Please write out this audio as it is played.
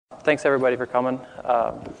Thanks everybody for coming.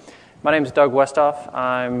 My name is Doug Westhoff.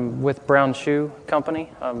 I'm with Brown Shoe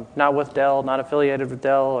Company. I'm not with Dell, not affiliated with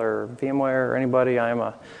Dell or VMware or anybody. I am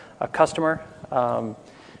a customer.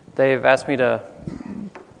 They've asked me to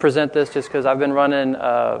present this just because I've been running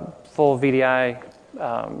full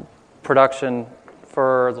VDI production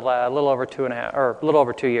for a little over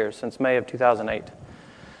 2 years, since May of 2008.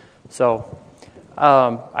 So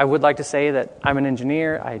I would like to say that I'm an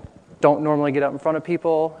engineer. I don't normally get up in front of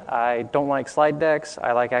people. I don't like slide decks.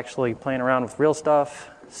 I like actually playing around with real stuff.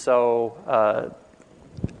 So,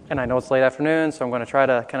 and I know it's late afternoon, so I'm going to try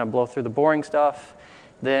to kind of blow through the boring stuff.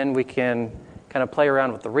 Then we can kind of play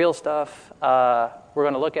around with the real stuff. We're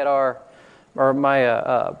going to look at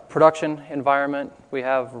my production environment. We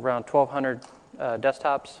have around 1,200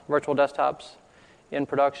 desktops, virtual desktops in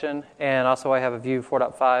production, and also I have a View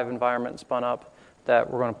 4.5 environment spun up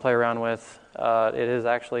that we're going to play around with. It is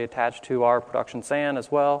actually attached to our production SAN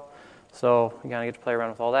as well, so you kind of get to play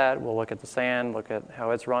around with all that. We'll look at the SAN, look at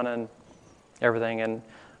how it's running, everything, and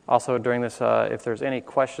also during this, if there's any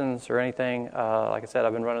questions or anything, like I said,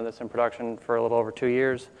 I've been running this in production for a little over 2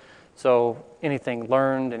 years, so anything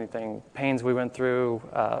learned, anything pains we went through,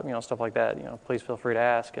 stuff like that, please feel free to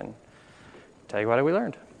ask and tell you what we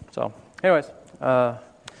learned. So anyways, like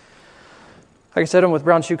I said, I'm with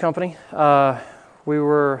Brown Shoe Company. We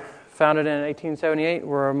were founded in 1878.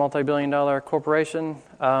 We're a multi-billion-dollar corporation.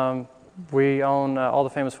 We own all the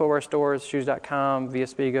famous footwear stores, shoes.com, Via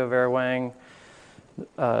Spiga, Vera Wang,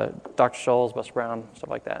 Dr. Scholl's, Buster Brown,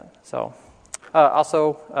 stuff like that. So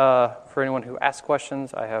also, for anyone who asks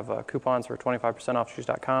questions, I have coupons for 25% off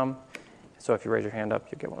shoes.com. So if you raise your hand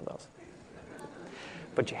up, you get one of those.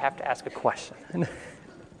 But you have to ask a question.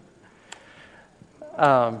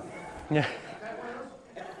 Yeah.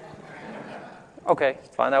 Okay,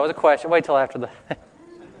 fine. That was a question. Wait till after the.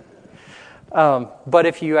 But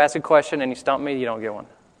if you ask a question and you stump me, you don't get one.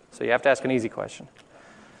 So you have to ask an easy question.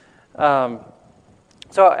 So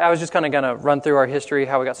I was just kind of going to run through our history,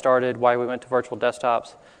 how we got started, why we went to virtual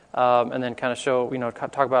desktops, and then kind of show,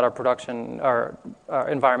 talk about our production, our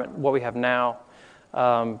environment, what we have now,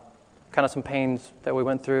 kind of some pains that we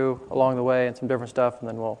went through along the way and some different stuff, and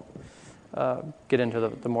then we'll get into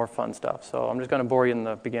the more fun stuff. So I'm just going to bore you in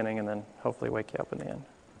the beginning and then hopefully wake you up in the end.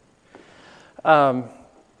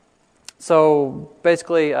 So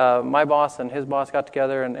basically, my boss and his boss got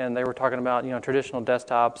together and they were talking about traditional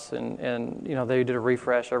desktops and they did a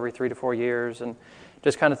refresh every 3 to 4 years and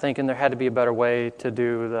just kind of thinking there had to be a better way to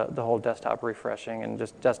do the whole desktop refreshing and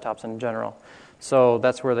just desktops in general. So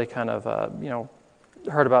that's where they kind of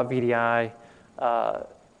heard about VDI.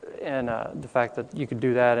 And the fact that you could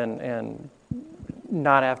do that and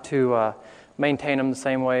not have to maintain them the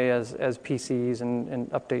same way as PCs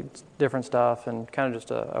and update different stuff and kind of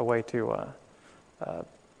just a way to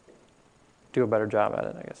do a better job at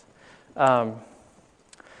it, I guess.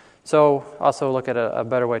 So also look at a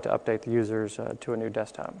better way to update the users to a new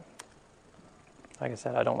desktop. Like I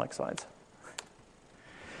said, I don't like slides.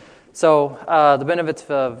 So the benefits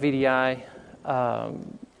of VDI,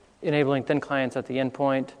 enabling thin clients at the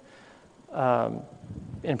endpoint,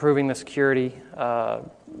 improving the security.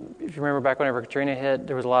 If you remember back whenever Katrina hit,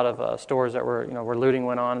 there was a lot of stores that were, where looting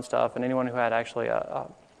went on and stuff, and anyone who had actually a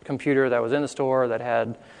computer that was in the store that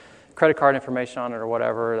had credit card information on it or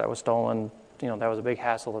whatever that was stolen, that was a big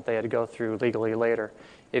hassle that they had to go through legally later.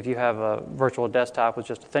 If you have a virtual desktop with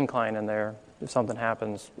just a thin client in there, if something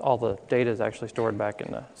happens, all the data is actually stored back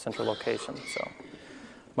in the central location, so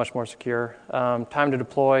much more secure. Time to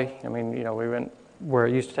deploy, we went where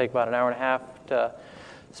it used to take about an hour and a half to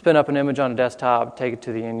spin up an image on a desktop, take it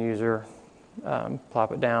to the end user,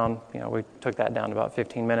 plop it down. We took that down to about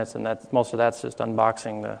 15 minutes, and most of that's just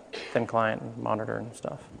unboxing the thin client and monitor and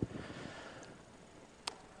stuff.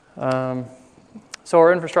 So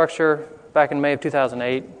our infrastructure, back in May of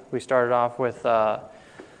 2008, we started off with 5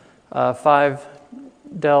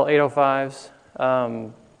 Dell 805s.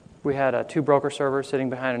 We had 2 broker servers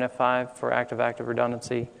sitting behind an F5 for active-active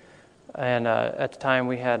redundancy. And at the time,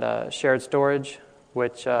 we had shared storage,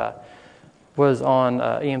 which was on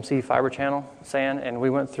EMC fiber channel SAN. And we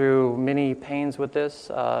went through many pains with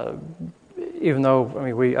this, even though,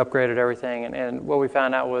 we upgraded everything. And what we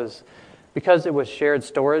found out was, because it was shared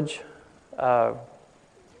storage,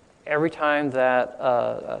 every time that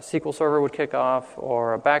a SQL server would kick off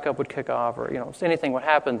or a backup would kick off or, anything would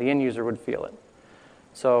happen, the end user would feel it.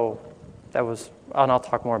 So that was, and I'll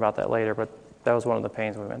talk more about that later, but that was one of the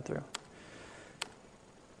pains we went through.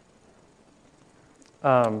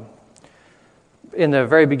 In the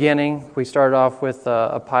very beginning, we started off with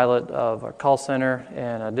a pilot of a call center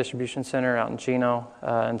and a distribution center out in Chino,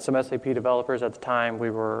 and some SAP developers at the time. We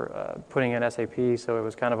were putting in SAP, so it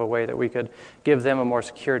was kind of a way that we could give them a more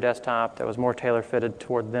secure desktop that was more tailor-fitted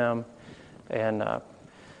toward them, and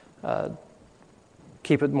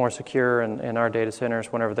keep it more secure in our data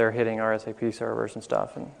centers whenever they're hitting our SAP servers and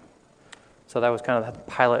stuff. And so that was kind of the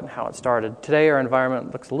pilot and how it started. Today, our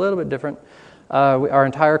environment looks a little bit different. Our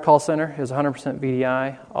entire call center is 100%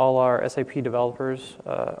 VDI. All our SAP developers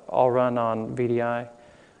all run on VDI.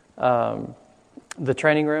 The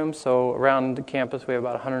training rooms, so around the campus we have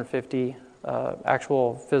about 150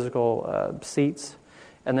 actual physical seats.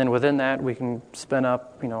 And then within that we can spin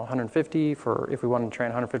up 150 for if we want to train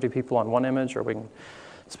 150 people on one image, or we can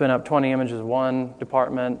spin up 20 images of one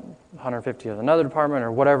department, 150 of another department,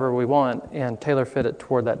 or whatever we want, and tailor fit it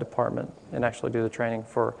toward that department and actually do the training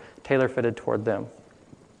for tailor fitted toward them.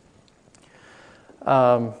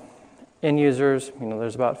 End users,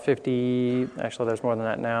 there's about 50, actually there's more than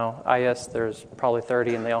that now. IS, there's probably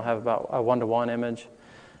 30, and they all have about a one-to-one image.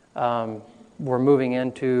 We're moving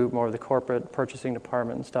into more of the corporate purchasing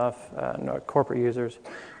department and stuff, corporate users.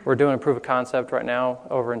 We're doing a proof of concept right now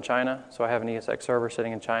over in China. So I have an ESX server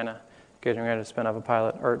sitting in China, getting ready to spin up a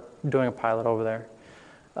pilot, or doing a pilot over there.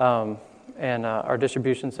 And our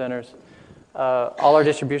distribution centers, all our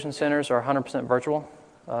distribution centers are 100% virtual,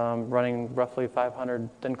 running roughly 500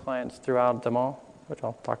 thin clients throughout them all, which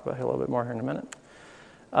I'll talk about a little bit more here in a minute.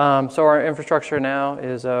 So our infrastructure now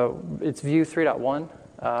is, it's Vue 3.1.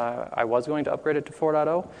 I was going to upgrade it to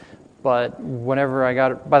 4.0, but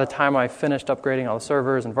by the time I finished upgrading all the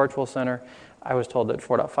servers and virtual center, I was told that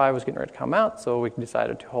 4.5 was getting ready to come out, so we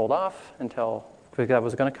decided to hold off until that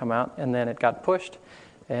was going to come out, and then it got pushed,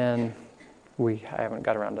 and I haven't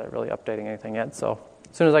got around to really updating anything yet. So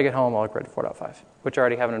as soon as I get home, I'll upgrade to 4.5, which I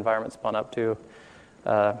already have an environment spun up to,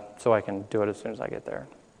 so I can do it as soon as I get there.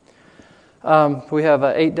 We have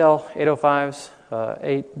 8 Dell 805s,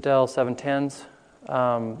 8 Dell 710s.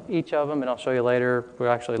 Each of them, and I'll show you later,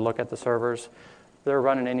 we'll actually look at the servers. They're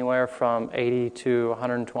running anywhere from 80 to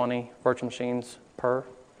 120 virtual machines per,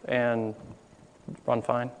 and run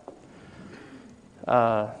fine.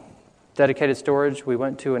 Dedicated storage, we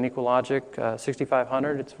went to an EqualLogic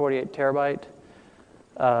 6500. It's 48 terabyte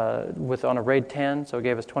on a RAID 10, so it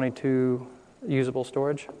gave us 22 usable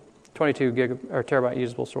storage, 22 terabyte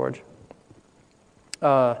usable storage.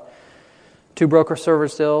 2 broker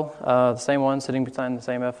servers still, the same one sitting behind the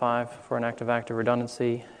same F5 for an active-active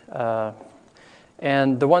redundancy.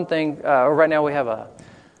 And the one thing, right now we have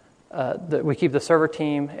we keep the server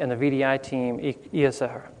team and the VDI team,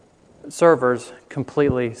 ESR servers,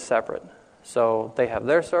 completely separate. So they have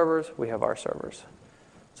their servers, we have our servers.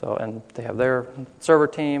 So, and they have their server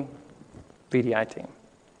team, VDI team.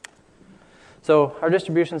 So our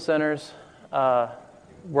distribution centers,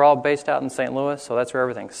 we're all based out in St. Louis, so that's where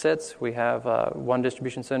everything sits. We have one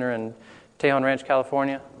distribution center in Tejon Ranch,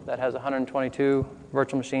 California, that has 122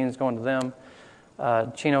 virtual machines going to them.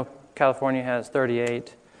 Chino, California has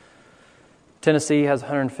 38. Tennessee has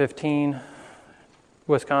 115.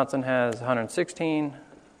 Wisconsin has 116.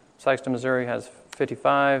 Sikeston, Missouri has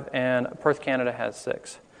 55. And Perth, Canada has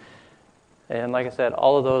 6. And like I said,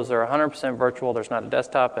 all of those are 100% virtual. There's not a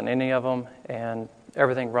desktop in any of them, and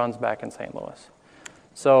everything runs back in St. Louis.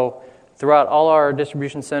 So throughout all our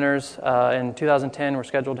distribution centers, in 2010, we're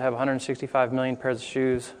scheduled to have 165 million pairs of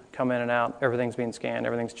shoes come in and out. Everything's being scanned.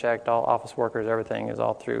 Everything's checked. All office workers, everything is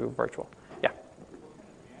all through virtual. Yeah.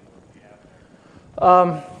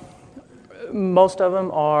 Most of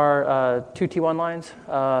them are 2 T1 lines.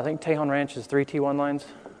 I think Tejon Ranch is 3 T1 lines.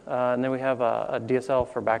 And then we have a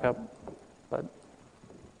DSL for backup.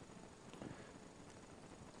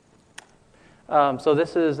 So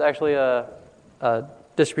this is actually a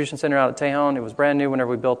distribution center out at Tejon. It was brand new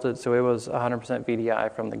whenever we built it, so it was 100%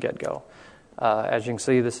 VDI from the get-go. As you can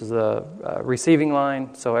see, this is the receiving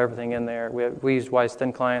line, so everything in there. We used Wise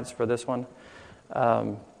Thin Clients for this one.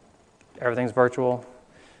 Everything's virtual.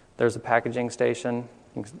 There's a packaging station.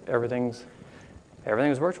 Everything's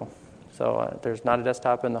virtual. So there's not a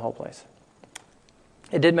desktop in the whole place.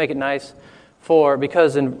 It did make it nice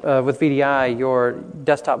because with VDI, your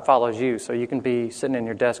desktop follows you, so you can be sitting in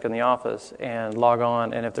your desk in the office and log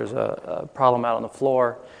on, and if there's a problem out on the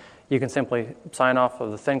floor, you can simply sign off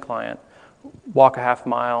of the thin client, walk a half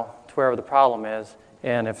mile to wherever the problem is,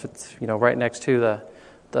 and if it's right next to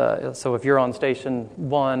so if you're on station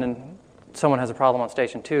 1 and someone has a problem on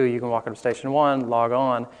station 2, you can walk up to station 1, log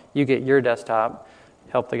on, you get your desktop,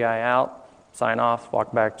 help the guy out, sign off,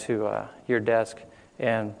 walk back to your desk,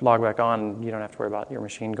 and log back on, and you don't have to worry about your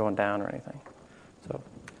machine going down or anything.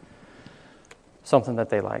 something that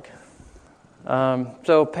they like.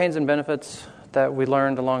 So pains and benefits that we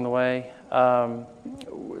learned along the way.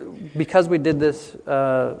 Because we did this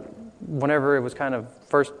whenever it was kind of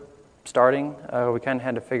first starting, we kind of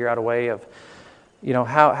had to figure out a way of,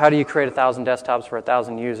 how do you create 1,000 desktops for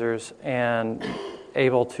 1,000 users and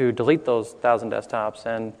able to delete those 1,000 desktops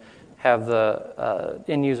and have the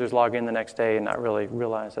end users log in the next day and not really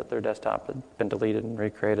realize that their desktop had been deleted and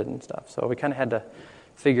recreated and stuff. So we kind of had to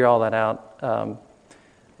figure all that out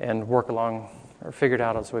and work along, or figure it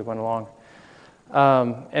out as we went along.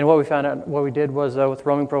 And what we found out, what we did was with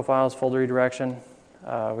roaming profiles, folder redirection,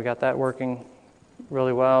 we got that working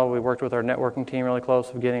really well. We worked with our networking team really close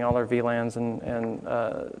of getting all our VLANs and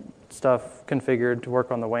stuff configured to work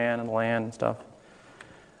on the WAN and the LAN and stuff.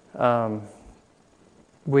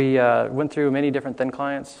 We went through many different thin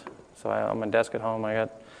clients. So on my desk at home, I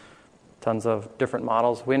got tons of different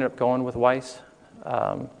models. We ended up going with Weiss.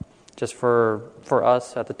 Just for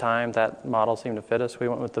us at the time, that model seemed to fit us. We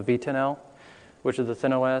went with the V10L, which is the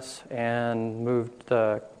ThinOS, and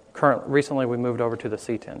recently we moved over to the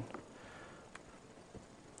C10.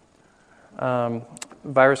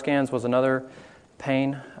 Virus scans was another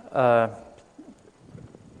pain.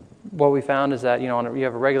 What we found is that, you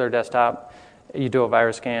have a regular desktop, you do a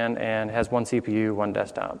virus scan, and it has one CPU, one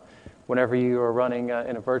desktop. Whenever you are running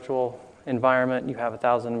in a virtual environment, you have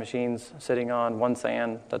 1,000 machines sitting on one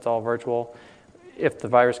SAN that's all virtual. If the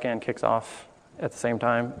virus scan kicks off at the same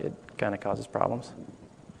time, it kind of causes problems.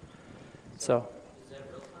 So, is that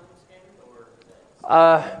real-time scanning,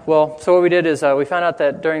 or? So what we did is we found out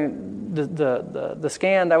that during the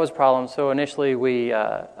scan, that was a problem. So initially we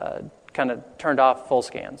kind of turned off full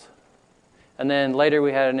scans. And then later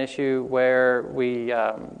we had an issue where we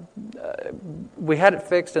had it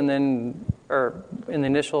fixed, and then, or in the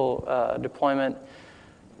initial deployment,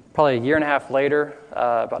 probably a year and a half later,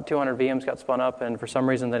 about 200 VMs got spun up, and for some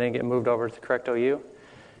reason they didn't get moved over to the correct OU.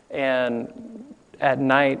 And at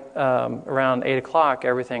night, around 8 o'clock,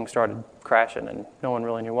 everything started crashing, and no one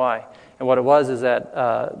really knew why. And what it was is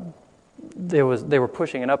that they were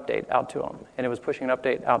pushing an update out to them, and it was pushing an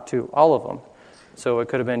update out to all of them. So it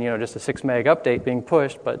could have been, just a 6 meg update being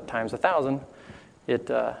pushed, but times 1,000,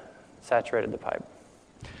 it saturated the pipe.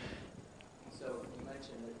 So you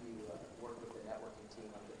mentioned that you work with the networking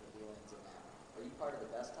team on getting the VLANs in that. Are you part of the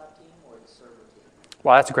desktop team or the server team?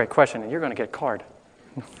 Well, that's a great question, and you're going to get a card.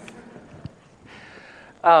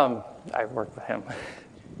 I've worked with him.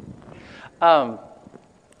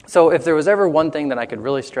 So if there was ever one thing that I could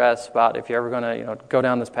really stress about if you're ever going to go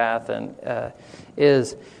down this path, and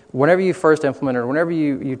is whenever you first implement it, or whenever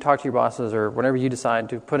you talk to your bosses, or whenever you decide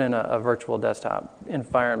to put in a virtual desktop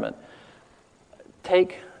environment,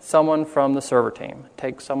 take someone from the server team,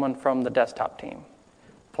 take someone from the desktop team,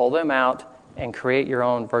 pull them out, and create your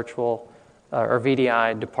own virtual or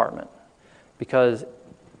VDI department. Because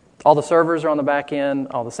all the servers are on the back end,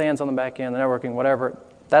 all the SANs on the back end, the networking, whatever,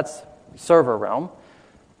 that's server realm.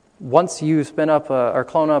 Once you spin up or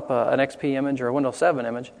clone up an XP image or a Windows 7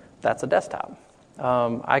 image, that's a desktop.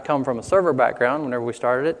 I come from a server background. Whenever we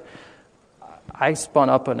started it, I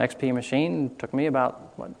spun up an XP machine. It took me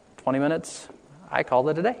about 20 minutes. I called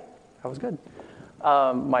it a day. That was good.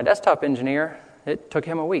 My desktop engineer, it took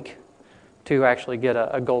him a week to actually get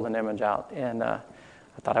a golden image out. And I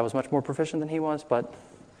thought I was much more proficient than he was. But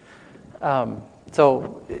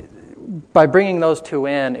so by bringing those two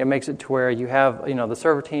in, it makes it to where you have the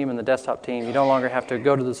server team and the desktop team. You no longer have to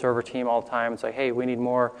go to the server team all the time and say, hey, we need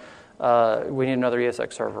more. We need another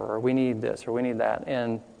ESX server, or we need this, or we need that.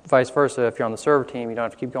 And vice versa, if you're on the server team, you don't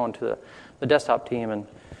have to keep going to the desktop team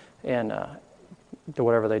and do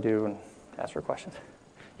whatever they do and ask for questions.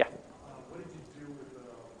 Yeah? What did you do with the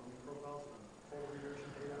profiles and folder redirection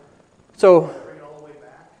data? So, Bring it all the way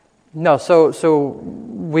back? No, so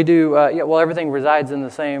we do, everything resides in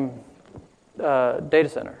the same data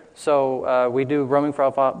center. So we do roaming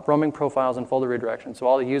profiles and folder redirection. So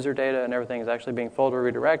all the user data and everything is actually being folder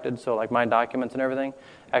redirected. So like my documents and everything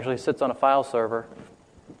actually sits on a file server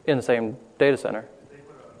in the same data center. They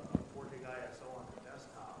put a 4 gig ISO on the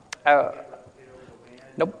desktop.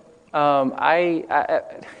 Nope.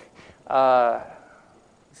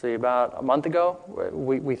 See, about a month ago,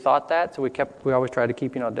 we thought that. So we always try to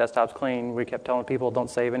keep desktops clean. We kept telling people don't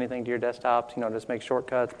save anything to your desktops. Just make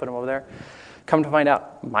shortcuts, put them over there. Come to find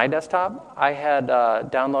out, my desktop, I had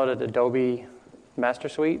downloaded Adobe Master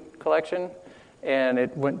Suite collection, and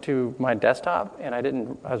it went to my desktop, and I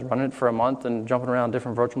was running it for a month and jumping around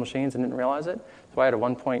different virtual machines and didn't realize it. So I had a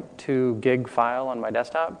 1.2 gig file on my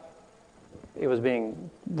desktop. It was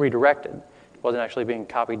being redirected. It wasn't actually being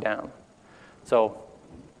copied down. So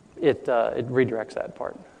it redirects that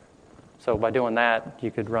part. So by doing that,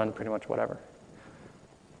 you could run pretty much whatever.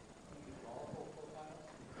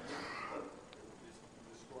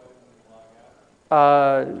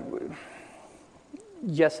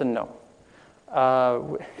 Yes and no.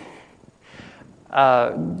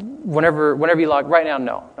 Whenever you log, right now,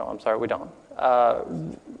 no, I'm sorry, we don't.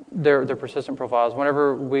 They're persistent profiles.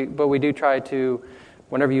 But we do try to,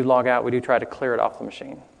 whenever you log out, we do try to clear it off the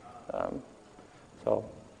machine.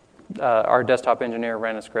 Our desktop engineer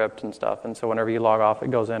ran a script and stuff, and so whenever you log off, it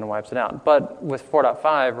goes in and wipes it out. But with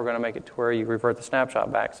 4.5, we're going to make it to where you revert the snapshot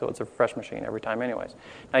back, so it's a fresh machine every time anyways.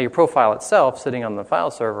 Now, your profile itself, sitting on the file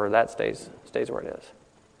server, that stays where it is.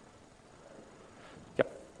 Yep.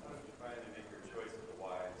 How did you find to make your choice of the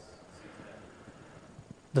wise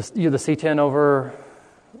C10? The C10 over...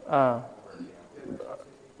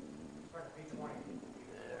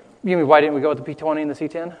 you mean, why didn't we go with the P20 and the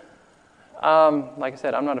C10? Like I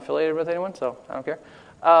said, I'm not affiliated with anyone, so I don't care.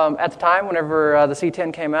 At the time, whenever the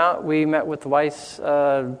C10 came out, we met with the Weiss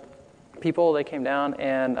people. They came down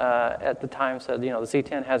and at the time said, the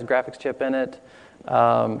C10 has a graphics chip in it,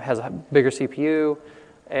 has a bigger CPU,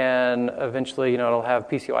 and eventually, it'll have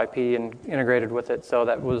PCIe integrated with it. So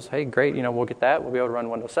that was, hey, great, we'll get that. We'll be able to run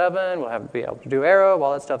Windows 7. We'll be able to do Aero,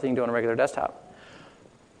 all that stuff that you can do on a regular desktop.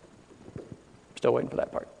 Still waiting for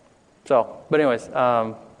that part. So, but anyways,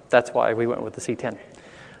 that's why we went with the C10.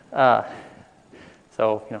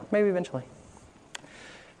 So, maybe eventually.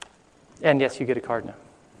 And yes, you get a card now.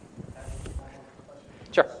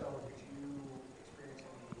 Sure. So, did you experience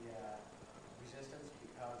any resistance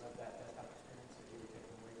because of that desktop experience that you were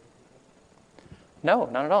taking away from people? No,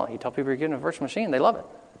 not at all. You tell people you're getting a virtual machine, they love it.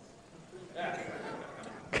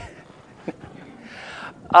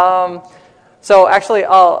 So actually,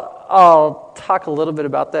 I'll talk a little bit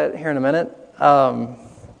about that here in a minute,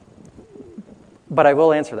 but I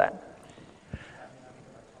will answer that.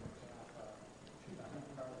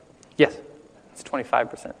 Yes, it's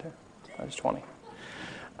 25% too. Not just 20.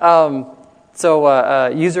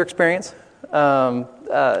 User experience. There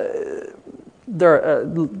are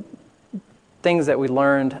things that we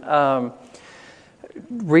learned.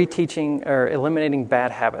 Reteaching or eliminating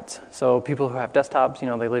bad habits. So people who have desktops,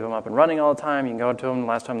 they leave them up and running all the time. You can go to them. The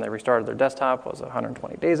last time they restarted their desktop was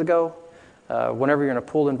 120 days ago. Whenever you're in a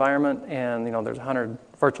pooled environment and there's 100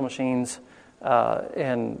 virtual machines,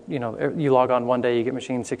 and you log on one day, you get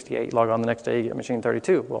machine 68. You log on the next day, you get machine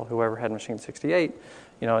 32. Well, whoever had machine 68,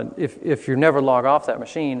 if you never log off that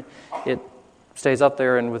machine, it stays up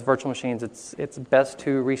there. And with virtual machines, it's best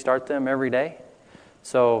to restart them every day.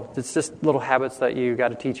 So it's just little habits that you got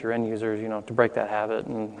to teach your end users, to break that habit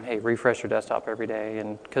and, hey, refresh your desktop every day,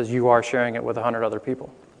 and because you are sharing it with 100 other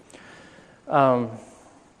people. The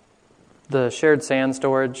shared SAN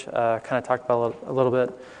storage, kind of talked about a little bit.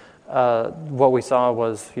 What we saw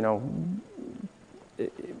was, I'm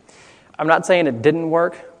not saying it didn't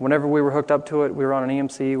work. Whenever we were hooked up to it, we were on an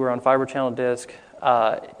EMC, we were on fiber channel disk.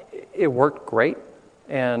 It worked great,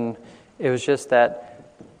 and it was just that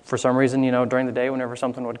for some reason, during the day, whenever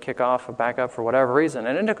something would kick off a backup for whatever reason,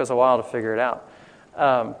 and it took us a while to figure it out,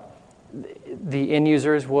 the end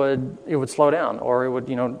users would slow down, or it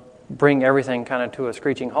would, bring everything kind of to a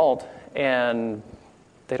screeching halt, and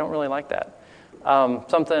they don't really like that.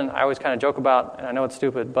 Something I always kind of joke about, and I know it's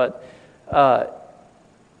stupid, but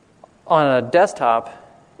on a desktop,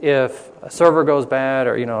 if a server goes bad,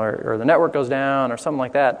 or or the network goes down, or something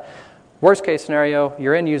like that, worst case scenario,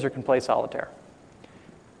 your end user can play solitaire.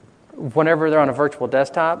 Whenever they're on a virtual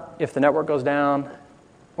desktop, if the network goes down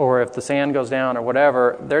or if the SAN goes down or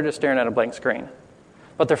whatever, they're just staring at a blank screen.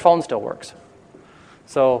 But their phone still works.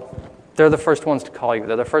 So they're the first ones to call you.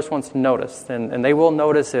 They're the first ones to notice. And they will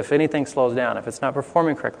notice if anything slows down, if it's not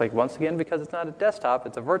performing correctly. Once again, because it's not a desktop,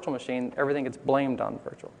 it's a virtual machine, everything gets blamed on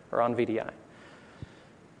virtual or on VDI. When you're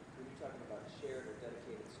talking about shared or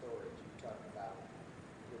dedicated storage, you're talking about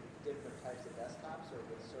with different types of desktops or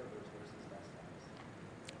with servers versus desktops?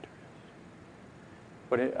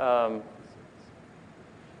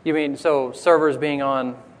 You mean, so servers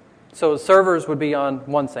would be on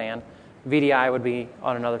one SAN, VDI would be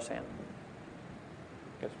on another SAN.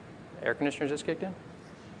 Guess air conditioner just kicked in?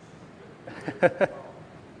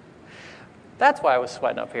 That's why I was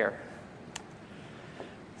sweating up here.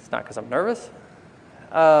 It's not because I'm nervous.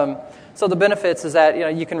 So the benefits is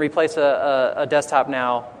that you can replace a desktop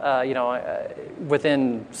now,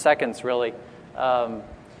 within seconds, really.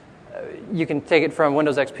 You can take it from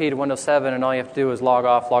Windows XP to Windows 7, and all you have to do is log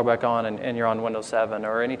off, log back on, and you're on Windows 7.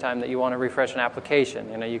 Or anytime that you want to refresh an application,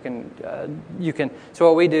 you can. So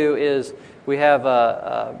what we do is we have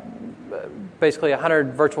basically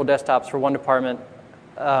 100 virtual desktops for one department.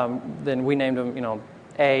 Then we named them,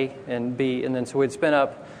 A and B, and then so we'd spin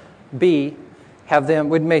up B,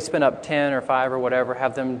 we may spin up 10 or 5 or whatever,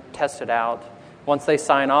 have them test it out. Once they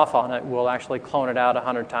sign off on it, we'll actually clone it out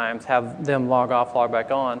 100 times, have them log off, log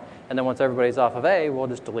back on, and then once everybody's off of A, we'll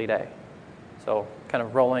just delete A. So kind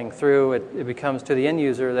of rolling through, it becomes to the end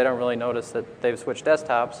user, they don't really notice that they've switched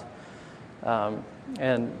desktops,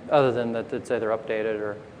 and other than that they'd say they're updated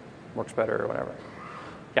or works better or whatever.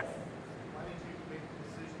 Yeah? Why did you make the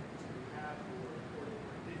decision to have, or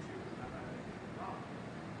did you, I'm not making it wrong,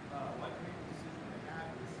 why did you make the decision to have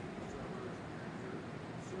your SQL servers and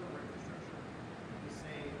your server infrastructure the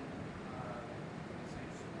same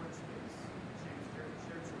storage space, shared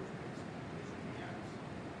storage space as your VMs?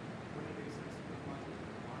 Wouldn't it make sense to put them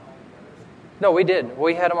on all together? No, we did.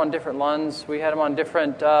 We had them on different LUNs. We had them on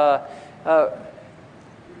different...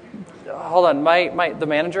 hold on, the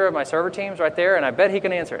manager of my server team's right there, and I bet he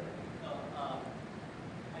can answer it.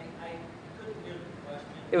 I couldn't hear the question.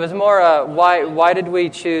 It was more why did we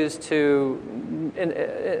choose to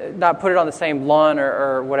not put it on the same LUN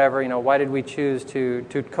or whatever? Why did we choose to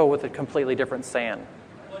go with a completely different SAN?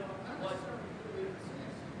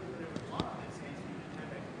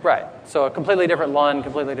 Right. So a completely different LUN,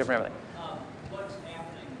 completely different everything. What's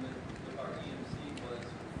happening with our EMC was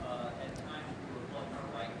at times we were flooding our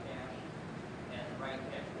write cache, and the write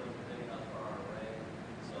cache wasn't big enough for our array.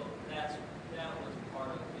 So that was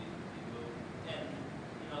part of the move. And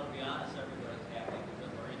to be honest, everybody's happy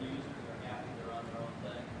because our end users are happy. They're on their own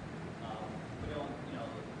thing. We don't,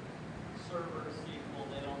 the server SQL,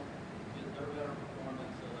 they're better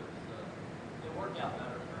performance. So it worked out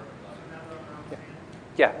better for everybody.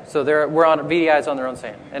 Yeah, so we're on VDI's on their own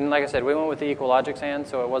SAN, and like I said, we went with the EqualLogic SAN,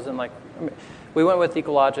 so it wasn't like we went with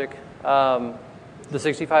EqualLogic, the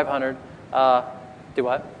 6500. Do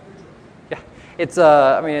what? Yeah, it's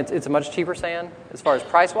it's a much cheaper SAN as far as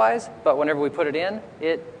price wise, but whenever we put it in,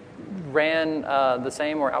 it ran the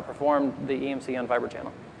same or outperformed the EMC on Fiber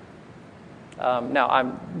Channel.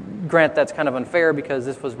 Now, grant that's kind of unfair because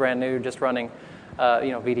this was brand new, just running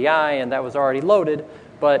VDI, and that was already loaded.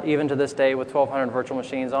 But even to this day, with 1,200 virtual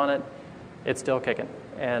machines on it, it's still kicking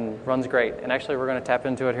and runs great. And actually, we're going to tap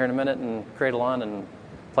into it here in a minute and create a LUN and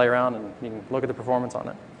play around, and you can look at the performance on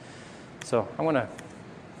it. So I'm going to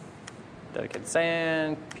dedicate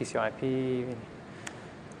SAN, PCIP.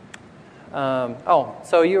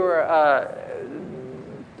 So you were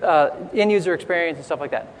end user experience and stuff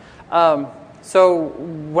like that. So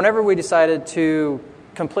whenever we decided to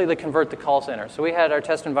completely convert the call center, so we had our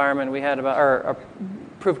test environment, we had about our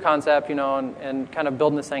proof of concept, and kind of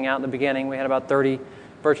building this thing out in the beginning. We had about 30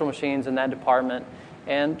 virtual machines in that department,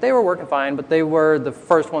 and they were working fine, but they were the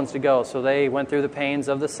first ones to go. So they went through the pains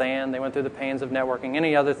of the SAN, they went through the pains of networking,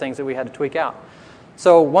 any other things that we had to tweak out.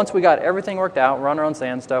 So once we got everything worked out, we're on our own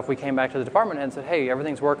SAN stuff, we came back to the department head and said, hey,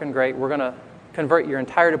 everything's working great, we're going to convert your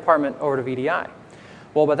entire department over to VDI.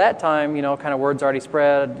 Well, by that time, kind of word's already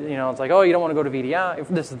spread. It's like, oh, you don't want to go to VDI. If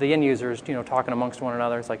this is the end users, talking amongst one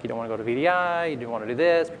another. It's like, you don't want to go to VDI, you don't want to do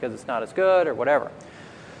this because it's not as good or whatever.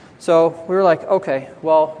 So we were like, okay,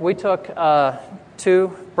 well, we took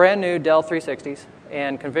 2 brand new Dell 360s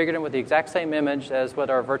and configured them with the exact same image as what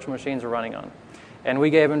our virtual machines are running on. And we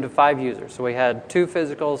gave them to 5 users. So we had 2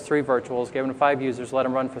 physicals, 3 virtuals, gave them to 5 users, let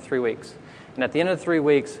them run for 3 weeks. And at the end of the 3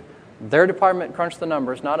 weeks, their department crunched the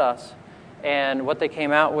numbers, not us. And what they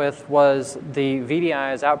came out with was the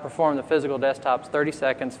VDIs outperformed the physical desktops 30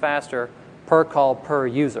 seconds faster per call per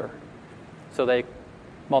user. So they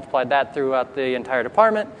multiplied that throughout the entire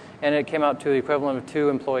department, and it came out to the equivalent of 2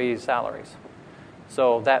 employees' salaries.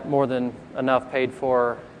 So that more than enough paid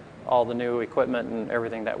for all the new equipment and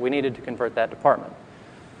everything that we needed to convert that department.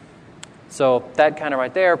 So that kind of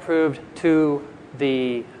right there proved to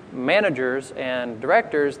the managers and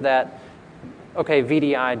directors that, okay,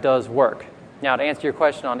 VDI does work. Now, to answer your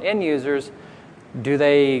question on end users, do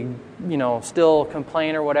they, still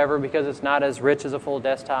complain or whatever because it's not as rich as a full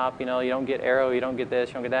desktop? You don't get Arrow, you don't get this,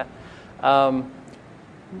 you don't get that.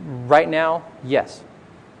 Right now, yes.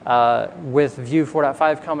 With View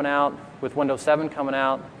 4.5 coming out, with Windows 7 coming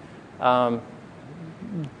out,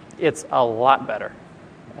 it's a lot better.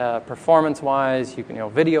 Performance-wise, you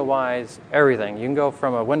can, video-wise, everything. You can go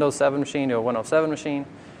from a Windows 7 machine to a Windows 7 machine.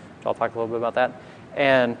 I'll talk a little bit about that.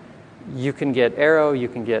 And you can get Arrow, you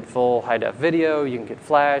can get full high-def video, you can get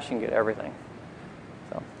Flash, you can get everything.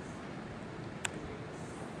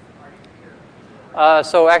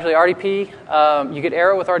 So actually, RDP, you get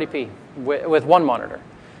Arrow with RDP, with 1 monitor.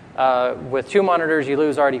 With 2 monitors, you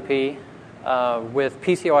lose RDP. With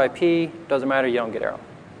PCOIP, doesn't matter, you don't get Arrow.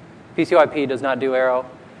 PCOIP does not do Arrow,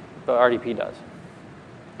 but RDP does.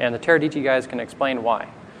 And the Teraditi guys can explain why,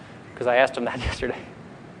 because I asked them that yesterday.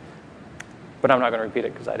 but I'm not going to repeat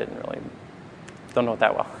it because I don't know it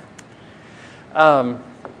that well.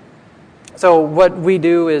 So what we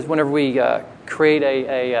do is whenever we create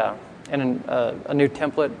a new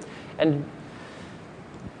template, and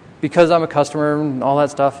because I'm a customer and all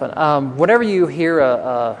that stuff, and whenever you hear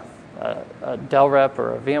a Dell rep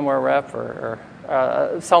or a VMware rep or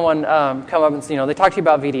someone come up and they talk to you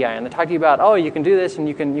about VDI, and they talk to you about, oh, you can do this and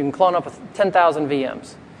you can clone up 10,000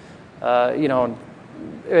 VMs, and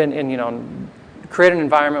create an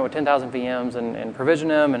environment with 10,000 VMs and provision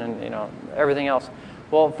them and everything else.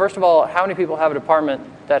 Well, first of all, how many people have a department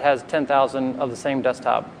that has 10,000 of the same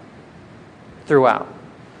desktop throughout?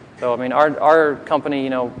 So I mean, our company,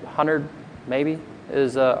 100 maybe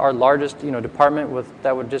is our largest department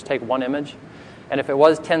that would just take one image, and if it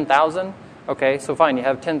was 10,000. Okay, so fine, you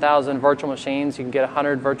have 10,000 virtual machines. You can get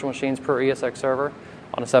 100 virtual machines per ESX server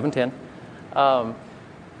on a 710.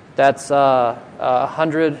 That's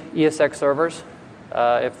 100 ESX servers.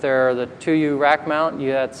 If they're the 2U rack mount,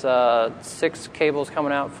 that's 6 cables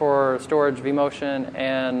coming out for storage, vMotion,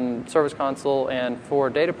 and Service Console, and 4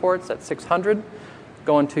 data ports. That's 600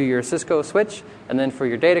 going to your Cisco switch. And then for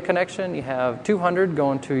your data connection, you have 200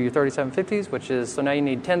 going to your 3750s, which is, so now you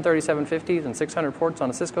need 10 3750s and 600 ports on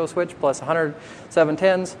a Cisco switch, plus 100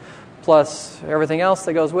 710s, plus everything else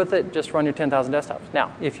that goes with it. Just run your 10,000 desktops.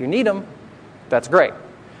 Now, if you need them, that's great.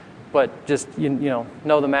 But just, know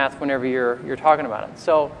the math whenever you're talking about it.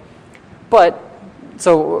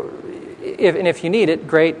 If you need it,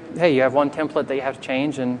 great. Hey, you have one template that you have to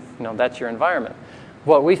change, and that's your environment.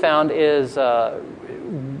 What we found is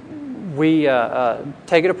we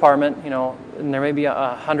take a department, and there may be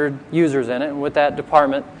 100 users in it, and with that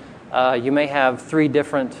department, you may have 3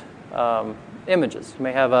 different images. You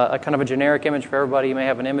may have a kind of a generic image for everybody. You may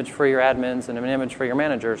have an image for your admins and an image for your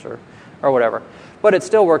managers or whatever. But it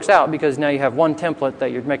still works out because now you have one template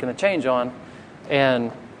that you're making the change on,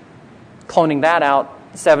 and cloning that out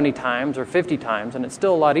 70 times or 50 times, and it's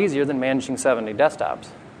still a lot easier than managing 70 desktops.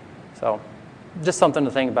 So just something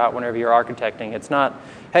to think about whenever you're architecting. It's not,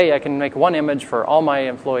 hey, I can make one image for all my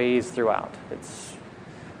employees throughout. That's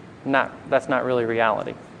not really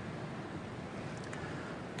reality.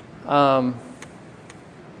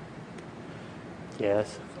 Yes.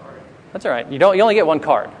 Sorry. That's all right. You only get one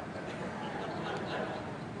card.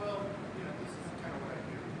 Well, this is kind of what I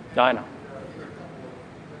do. I know. Either a couple of,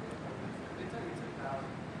 they tell you 10,000,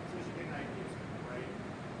 so you should get an idea of something, right?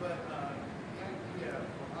 But the idea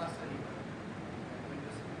for us anyway, and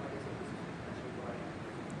this, like I said, this is actually what I do.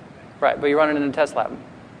 Right, but you run it in a test lab,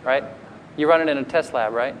 right? You run it in a test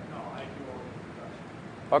lab, right? No, I do all the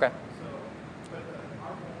production. Okay. So, but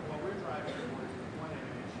what we're driving towards is one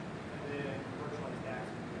image and then virtualized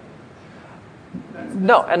apps.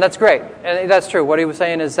 No, and that's great, and that's true. What he was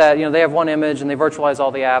saying is that they have one image and they virtualize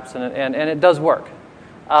all the apps, and it does work.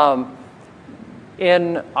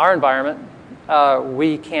 In our environment,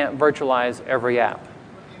 we can't virtualize every app.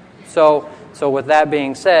 So with that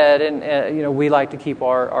being said, and we like to keep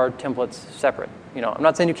our templates separate. I'm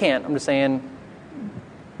not saying you can't. I'm just saying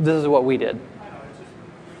this is what we did.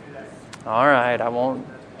 All right, I won't.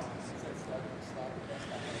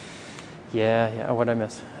 Yeah. What did I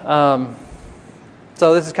miss?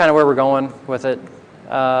 So this is kind of where we're going with it.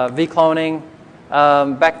 V-cloning.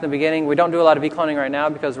 Back in the beginning, we don't do a lot of V-cloning right now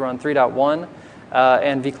because we're on 3.1.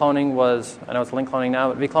 And V-cloning was, I know it's link cloning now,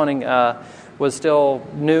 but V-cloning was still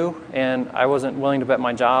new, and I wasn't willing to bet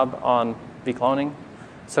my job on V-cloning.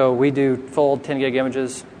 So we do full 10 gig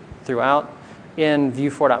images throughout in Vue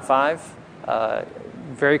 4.5.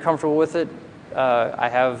 Very comfortable with it. I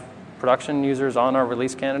have production users on our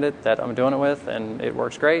release candidate that I'm doing it with, and it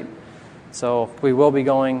works great. So we will be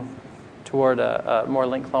going toward more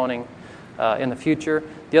link cloning in the future.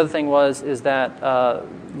 The other thing is that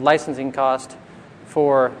licensing cost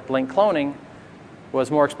for link cloning was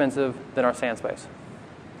more expensive than our SAN space.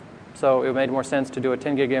 So it made more sense to do a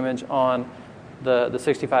 10 gig image on the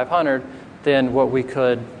 6500 than what we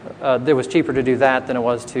could. It was cheaper to do that than it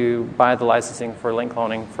was to buy the licensing for link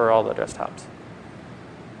cloning for all the desktops.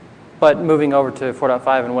 But moving over to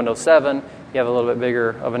 4.5 and Windows 7, you have a little bit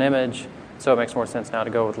bigger of an image, so it makes more sense now to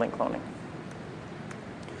go with link cloning.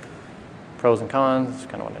 Pros and cons,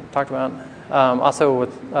 kind of what I talked about. Also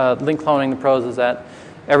with link cloning, the pros is that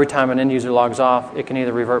every time an end user logs off, it can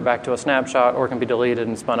either revert back to a snapshot or it can be deleted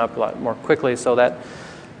and spun up a lot more quickly. So that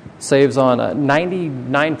saves on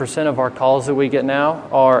 99% of our calls that we get now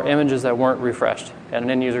are images that weren't refreshed, and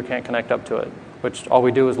an end user can't connect up to it, which all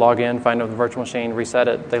we do is log in, find the virtual machine, reset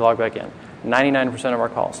it, they log back in. 99% of our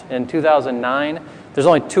calls. In 2009, there's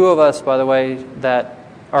only 2 of us, by the way, that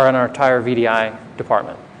are in our entire VDI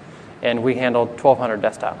department, and we handled 1,200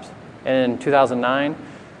 desktops. And in 2009,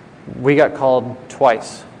 we got called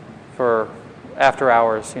twice for after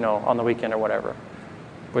hours, on the weekend or whatever,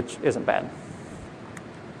 which isn't bad.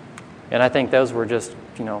 And I think those were just,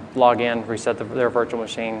 log in, reset their virtual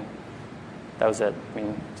machine. That was it. I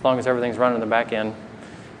mean, as long as everything's running in the back end,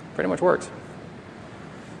 pretty much works.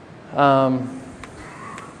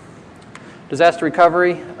 Disaster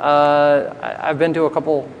recovery. I've been to a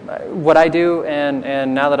couple. What I do,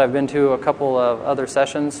 and now that I've been to a couple of other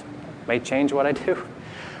sessions, may change what I do.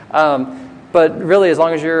 But really, as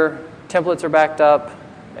long as your templates are backed up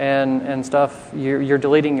and stuff, you're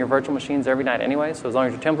deleting your virtual machines every night anyway. So as long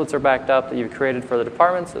as your templates are backed up that you've created for the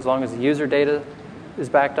departments, as long as the user data is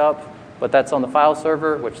backed up, but that's on the file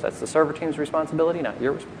server, which that's the server team's responsibility, not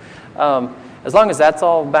yours. As long as that's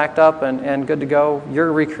all backed up and good to go,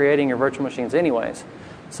 you're recreating your virtual machines anyways.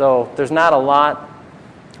 So there's not a lot.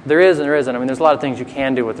 There is and there isn't. I mean, there's a lot of things you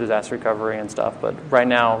can do with disaster recovery and stuff, but right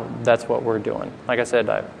now, that's what we're doing. Like I said,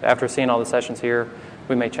 after seeing all the sessions here,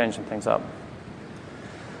 we may change some things up.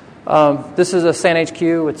 This is a SAN HQ.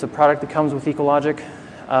 It's a product that comes with Ecologic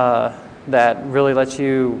that really lets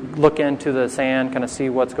you look into the SAN, kind of see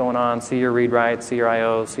what's going on, see your read writes, see your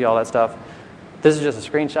IOs, see all that stuff. This is just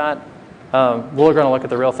a screenshot. We're going to look at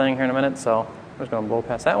the real thing here in a minute, so I'm just going to blow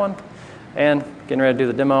past that one. And getting ready to do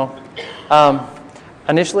the demo.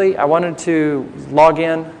 Initially, I wanted to log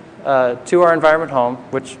in to our environment home,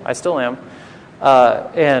 which I still am,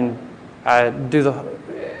 and I do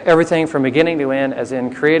everything from beginning to end, as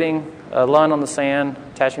in creating a LUN on the SAN,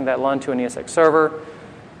 attaching that LUN to an ESX server,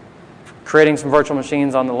 creating some virtual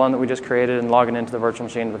machines on the LUN that we just created, and logging into the virtual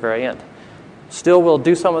machine at the very end. Still will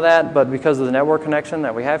do some of that, but because of the network connection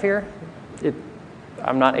that we have here,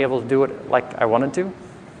 I'm not able to do it like I wanted to.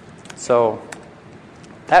 So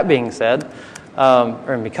that being said,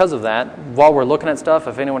 and because of that, while we're looking at stuff,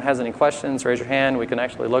 if anyone has any questions, raise your hand. We can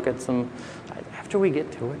actually look at some. After we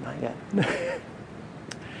get to it, not yet.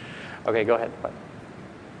 Okay, go ahead. What?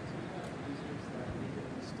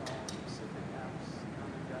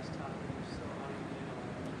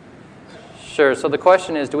 Sure. So the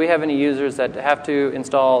question is, do we have any users that have to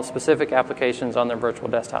install specific applications on their virtual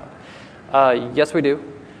desktop? Yes, we do.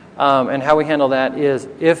 And how we handle that is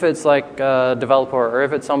if it's like a developer or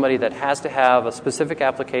if it's somebody that has to have a specific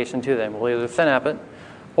application to them, we'll either FinApp it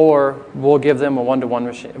or we'll give them a one-to-one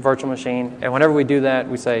virtual machine. And whenever we do that,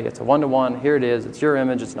 we say it's a one-to-one. Here it is. It's your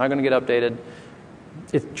image. It's not going to get updated.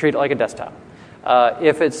 Treat it like a desktop.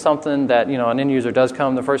 If it's something that an end user does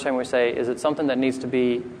come, the first thing we say is it something that needs to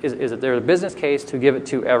be is it there a business case to give it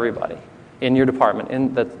to everybody in your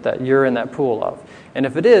department that you're in that pool of. And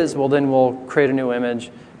if it is, well, then we'll create a new image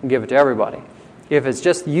and give it to everybody. If it's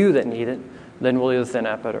just you that need it, then we'll either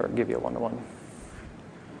FinApp it or give you a one-to-one.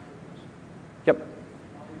 Yep.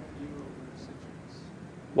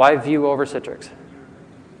 Why View over Citrix?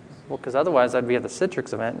 Well, because otherwise I'd be at the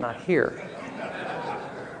Citrix event, not here.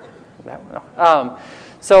 That one.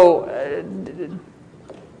 So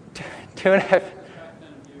 2.5.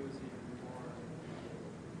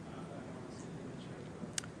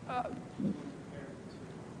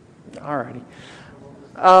 Alrighty.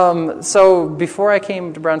 So before I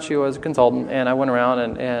came to Brown Shoe, I was a consultant, and I went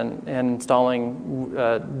around and installing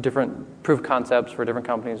different proof concepts for different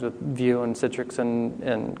companies with Vue and Citrix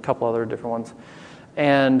and a couple other different ones.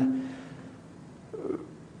 And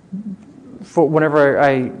for whenever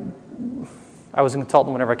I was a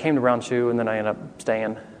consultant whenever I came to Brown Shoe, and then I ended up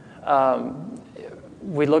staying.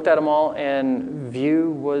 We looked at them all, and Vue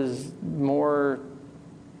was more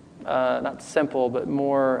not simple, but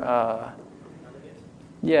more.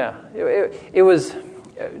 It was.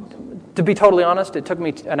 To be totally honest, it took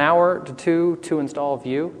me an hour to two to install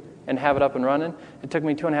Vue and have it up and running. It took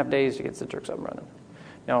me 2.5 days to get Citrix up and running.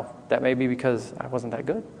 Now that may be because I wasn't that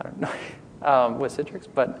good. I don't know with Citrix,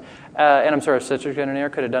 but and I'm sure a Citrix engineer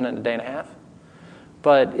could have done it in a day and a half.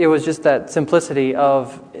 But it was just that simplicity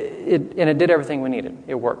of it, and it did everything we needed.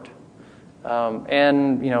 It worked,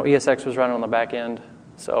 and ESX was running on the back end,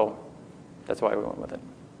 so that's why we went with it.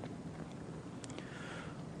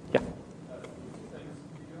 Yeah.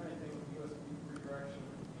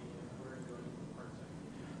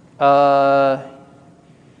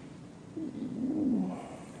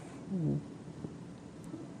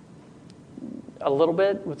 A little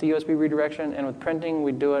bit with the USB redirection, and with printing,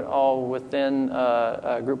 we do it all within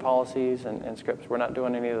group policies and scripts. We're not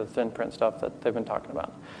doing any of the thin print stuff that they've been talking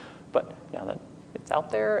about. But now that it's out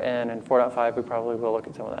there, and in 4.5, we probably will look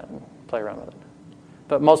at some of that and play around with it.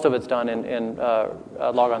 But most of it's done in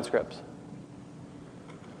logon scripts.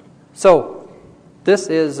 So this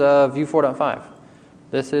is Vue 4.5.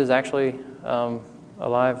 This is actually a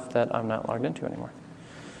live that I'm not logged into anymore.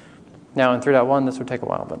 Now in 3.1, this would take a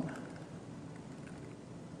while, but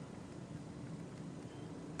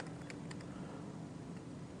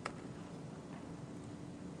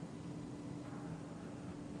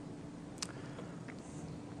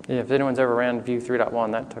yeah, if anyone's ever ran View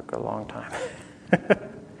 3.1, that took a long time.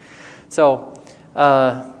 So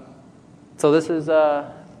this is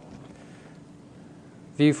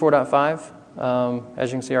View 4.5.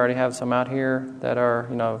 As you can see, I already have some out here that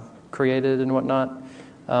are created and whatnot.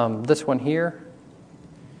 This one here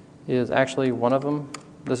is actually one of them.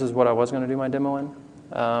 This is what I was going to do my demo in.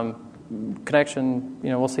 Connection,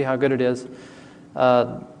 we'll see how good it is.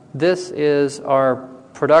 This is our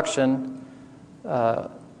production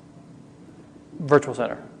virtual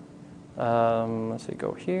center. Let's see,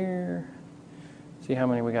 go here. See how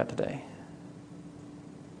many we got today.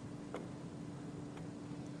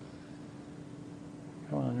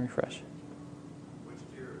 Come on, refresh. Which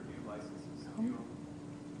tier of view licenses?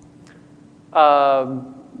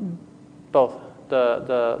 Both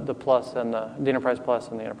the plus and the enterprise plus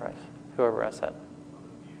and the enterprise. Whoever has that.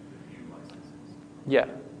 The view licenses. Yeah.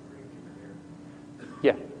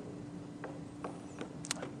 Yeah.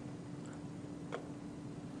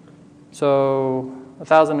 So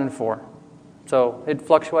 1,004. So it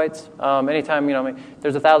fluctuates. Anytime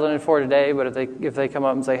there's 1,004 today, but if they come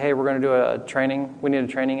up and say, hey, we're going to do a training, we need a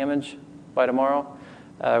training image by tomorrow.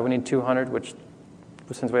 We need 200, which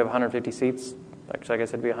since we have 150 seats, actually I guess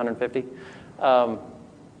it'd be 150.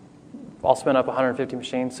 I'll spin up 150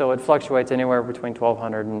 machines. So it fluctuates anywhere between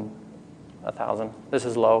 1,200 and 1,000. This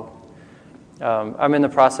is low. I'm in the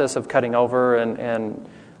process of cutting over and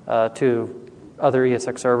to other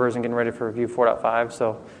ESX servers and getting ready for View 4.5.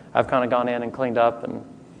 So I've kind of gone in and cleaned up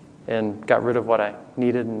and got rid of what I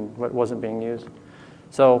needed and what wasn't being used.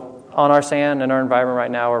 So on our SAN and our environment right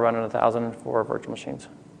now, we're running 1,004 virtual machines.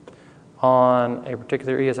 On a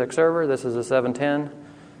particular ESX server, this is a 710,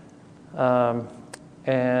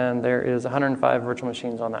 and there is 105 virtual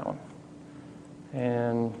machines on that one.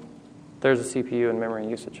 And there's a CPU and memory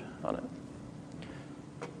usage on it.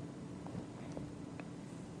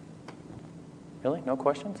 Really? No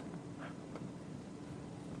questions?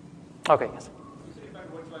 Okay, yes. You say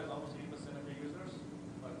that virtualize almost 80% of your users,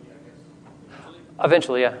 but yeah, I guess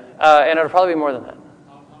Eventually, yeah. And it'll probably be more than that.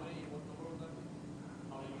 How many? What number was that?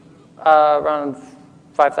 How many users? Around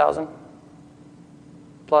 5,000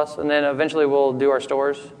 plus, and then eventually we'll do our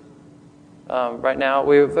stores. Right now,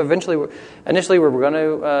 initially we were going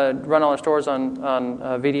to run all our stores on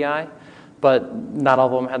VDI, but not all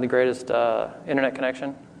of them had the greatest internet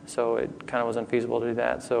connection, so it kind of was unfeasible to do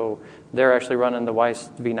that. So they're actually running the Weiss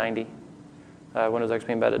V90 Windows XP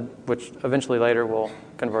embedded, which eventually later we'll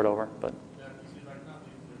convert over. But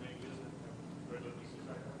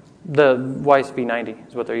the Weiss V90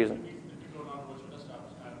 is what they're using.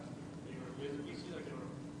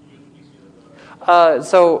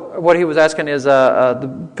 So what he was asking is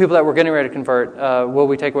the people that we're getting ready to convert, will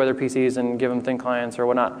we take away their PCs and give them thin clients or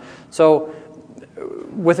whatnot? So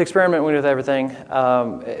with experimenting with everything,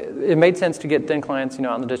 it made sense to get thin clients,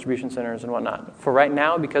 out in the distribution centers and whatnot. For right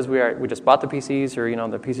now, because we just bought the PCs, or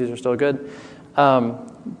the PCs are still good,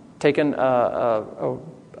 taking a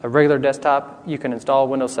regular desktop, you can install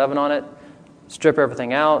Windows 7 on it, strip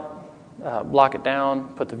everything out, lock it down,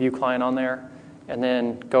 put the View client on there, and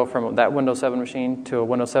then go from that Windows 7 machine to a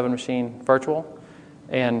Windows 7 machine virtual,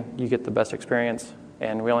 and you get the best experience.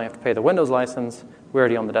 And we only have to pay the Windows license. We're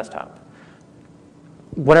already on the desktop.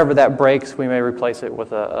 Whenever that breaks, we may replace it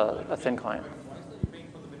with a thin client. Why is that you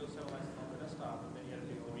paying for the Windows 7 license on the desktop and then you have to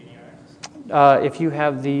pay for the VDI access? If you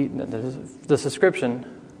have the subscription,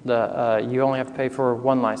 you only have to pay for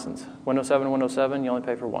one license. Windows 7, you only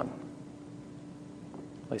pay for one.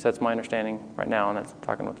 At least that's my understanding right now, and that's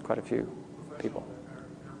talking with quite a few people.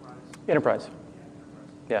 Enterprise.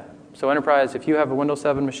 Yeah. So enterprise, if you have a Windows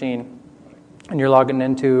 7 machine and you're logging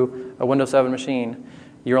into a Windows 7 machine,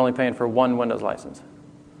 you're only paying for one Windows license.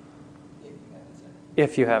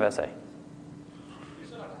 If you have SA. You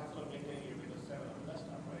still have to maintain your Windows 7 on the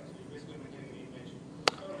desktop, right? So you're basically maintaining the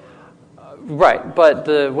image. Right, but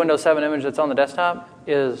the Windows 7 image that's on the desktop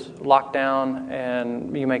is locked down,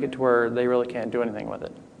 and you make it to where they really can't do anything with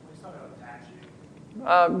it. It's not going to attach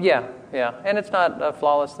you. Yeah, and it's not a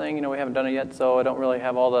flawless thing. We haven't done it yet, so I don't really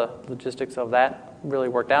have all the logistics of that really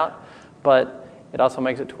worked out. But it also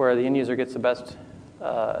makes it to where the end user gets the best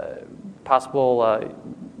possible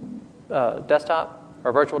desktop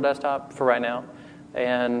or virtual desktop for right now,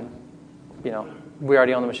 and we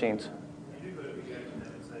already own the machines. You do go to VDI and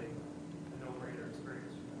then it's a no-brainer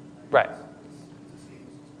experience. Right. It's a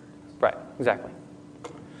seamless experience. Right, exactly.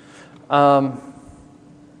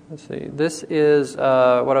 let's see. This is what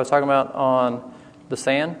I was talking about on the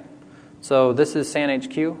SAN. So this is SAN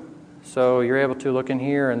HQ. So you're able to look in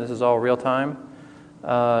here, and this is all real time.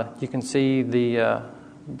 You can see the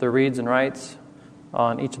reads and writes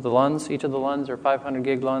on each of the LUNs. Each of the LUNs are 500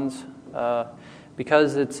 gig LUNs.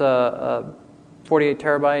 Because it's a 48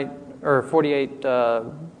 terabyte or 48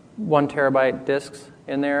 1 terabyte disks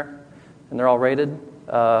in there, and they're all rated.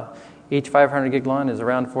 Each 500 gig LUN is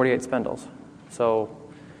around 48 spindles. So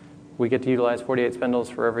we get to utilize 48 spindles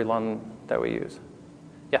for every LUN that we use.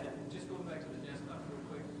 Yeah? Just going back to the desktop real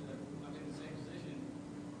quick, I'm in the same position.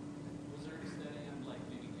 Was there any study on like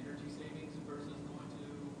maybe energy savings versus going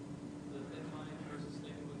to the thin line versus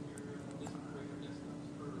sticking with your regular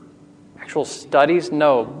desktops? Actual studies,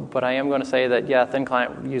 no, but I am going to say that, yeah, thin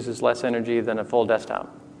client uses less energy than a full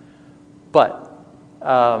desktop. But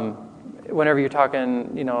whenever you're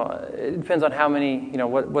talking, it depends on how many,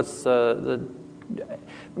 what's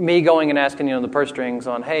me going and asking, the purse strings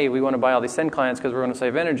on, hey, we want to buy all these thin clients because we're going to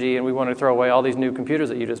save energy and we want to throw away all these new computers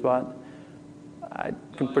that you just bought. I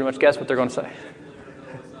can pretty much guess what they're going to say.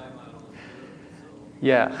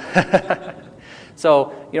 Yeah.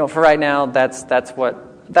 So, for right now, that's what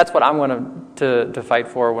I'm going to fight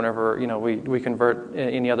for whenever, we convert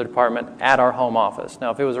any other department at our home office.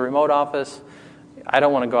 Now, if it was a remote office, I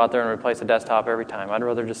don't want to go out there and replace a desktop every time. I'd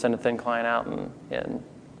rather just send a thin client out and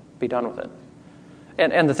be done with it.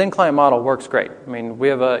 And the thin client model works great. I mean, we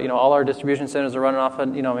have all our distribution centers are running off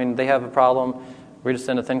of, they have a problem. We just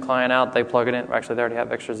send a thin client out, they plug it in. Actually, they already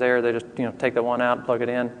have extras there. They just, take the one out, plug it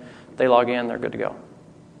in. They log in, they're good to go.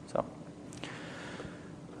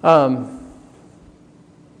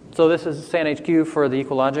 So this is SAN HQ for the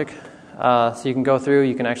EqualLogic. So you can go through,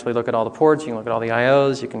 you can actually look at all the ports, you can look at all the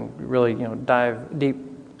IOs, you can really dive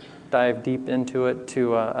deep into it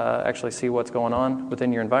to actually see what's going on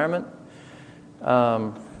within your environment.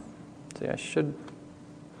 So I should,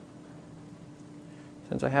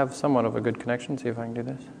 since I have somewhat of a good connection, see if I can do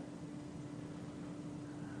this.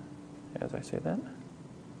 As I say that.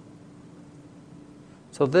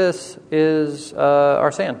 So this is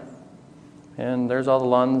our SAN. And there's all the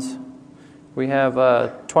LUNs. We have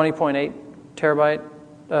 20.8 terabyte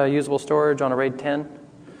usable storage on a RAID 10.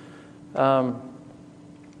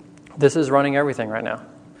 This is running everything right now.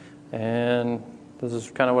 And this is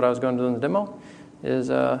kind of what I was going to do in the demo, is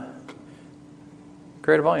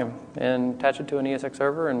create a volume and attach it to an ESX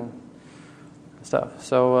server and stuff.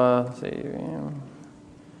 So let's see.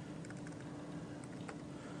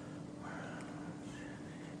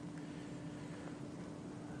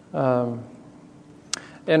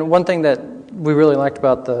 And one thing that we really liked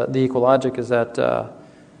about the EqualLogic is that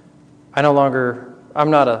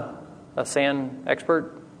I'm not a SAN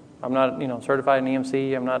expert. I'm not, certified in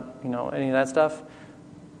EMC. I'm not, any of that stuff.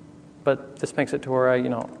 But this makes it to where I,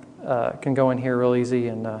 can go in here real easy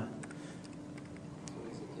and.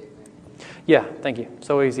 Yeah, thank you.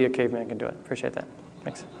 So easy a caveman can do it. Appreciate that.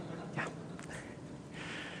 Thanks. Yeah.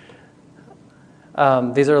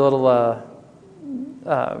 These are a little.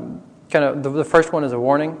 Kind of the first one is a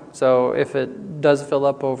warning. So if it does fill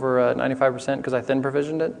up over 95%, because I thin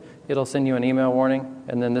provisioned it, it'll send you an email warning,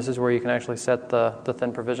 and then this is where you can actually set the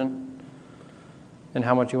thin provision and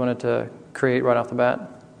how much you want it to create right off the bat.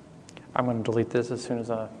 I'm going to delete this as soon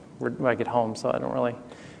as I get home, so I don't really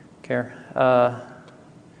care. I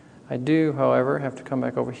do, however, have to come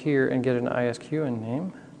back over here and get an ISQN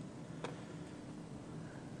name.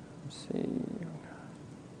 Let's see.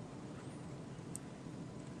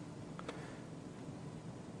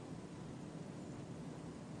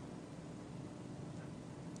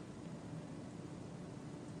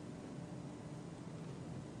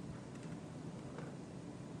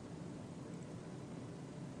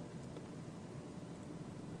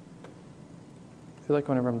 I feel like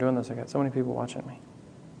whenever I'm doing this, I got so many people watching me.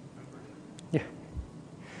 Yeah.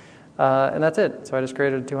 And that's it. So I just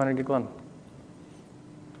created a 200 gig LUN.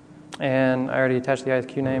 And I already attached the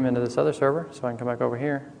ISQ name into this other server, so I can come back over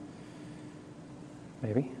here.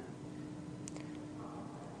 Maybe.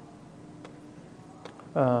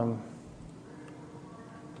 Do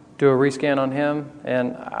a rescan on him,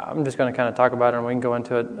 and I'm just going to kind of talk about it, and we can go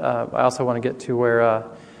into it. I also want to get to where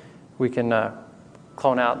we can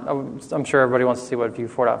clone out. I'm sure everybody wants to see what View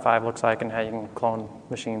 4.5 looks like and how you can clone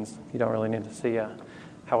machines. You don't really need to see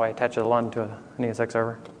how I attach a LUN to an ESX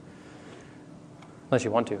server, unless you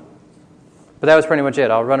want to. But that was pretty much it.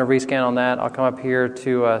 I'll run a rescan on that. I'll come up here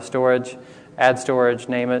to storage, add storage,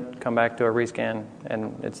 name it, come back to a rescan,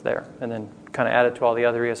 and it's there. And then kind of add it to all the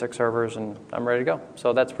other ESX servers, and I'm ready to go.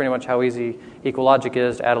 So that's pretty much how easy EqualLogic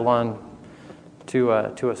is to add a LUN to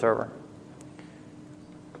a server.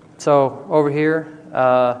 So over here,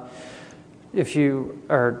 If you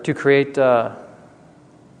are to create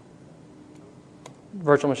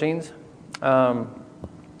virtual machines,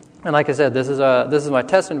 and like I said, this is my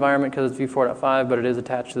test environment because it's v4.5, but it is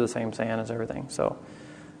attached to the same SAN as everything. So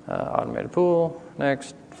automated pool,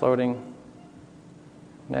 next, floating,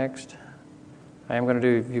 next. I am going to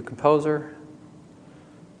do view composer.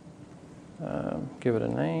 Give it a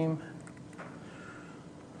name.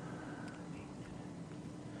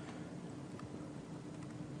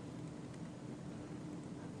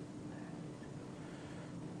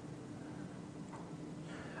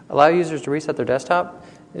 Allow users to reset their desktop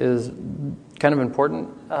is kind of important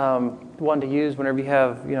one to use whenever you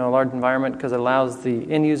have a large environment, because it allows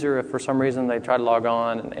the end user, if for some reason they try to log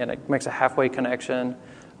on and it makes a halfway connection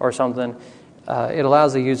or something, it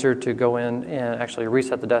allows the user to go in and actually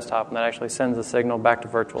reset the desktop, and that actually sends a signal back to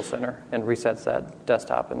Virtual Center and resets that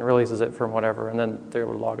desktop and releases it from whatever, and then they're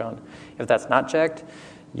able to log on. If that's not checked,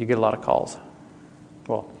 you get a lot of calls.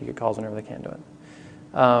 Well, you get calls whenever they can't do it.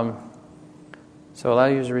 So allow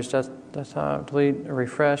user to reset desktop, delete,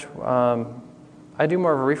 refresh. I do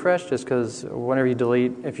more of a refresh just because whenever you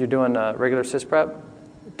delete, if you're doing a regular sysprep,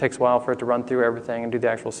 it takes a while for it to run through everything and do the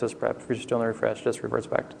actual sysprep. If you're just doing the refresh, it just reverts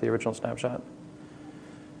back to the original snapshot.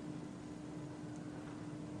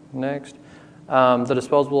 Next, the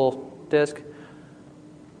disposable disk.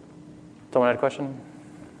 Someone had a question?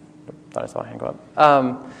 Thought I saw a hand go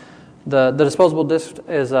up. The disposable disk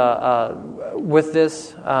is with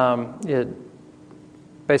this, it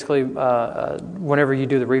basically, whenever you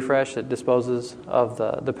do the refresh, it disposes of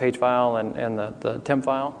the page file and the temp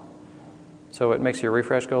file. So it makes your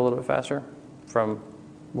refresh go a little bit faster, from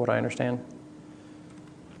what I understand.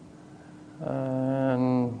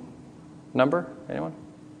 Number? Anyone?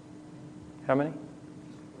 How many?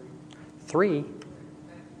 3?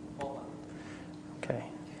 Okay.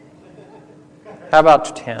 How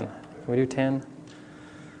about 10? Can we do 10?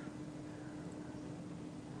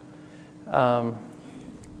 Let's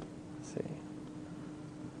see.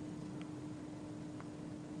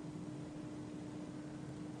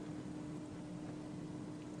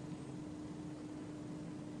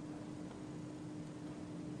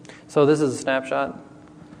 So this is a snapshot.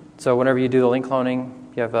 So whenever you do the link cloning,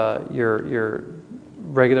 you have your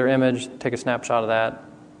regular image, take a snapshot of that.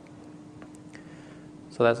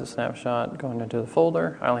 So that's a snapshot going into the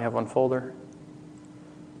folder. I only have one folder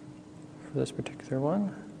for this particular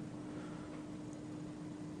one.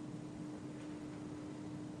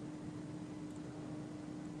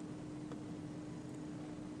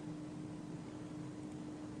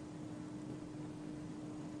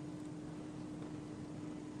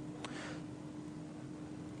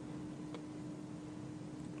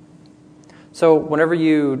 So whenever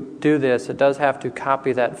you do this, it does have to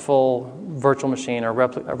copy that full virtual machine or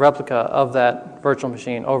a replica of that virtual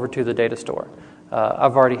machine over to the data store.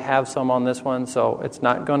 I've already have some on this one, so it's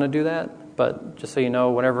not going to do that. But just so you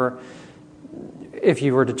know, if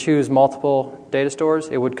you were to choose multiple data stores,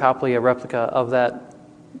 it would copy a replica of that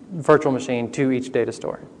virtual machine to each data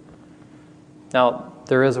store. Now,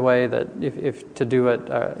 there is a way that if to do it,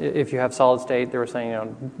 if you have solid state, they were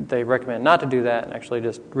saying they recommend not to do that and actually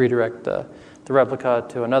just redirect the replica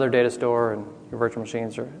to another data store and your virtual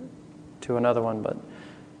machines are to another one. But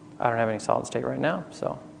I don't have any solid state right now,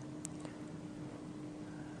 so.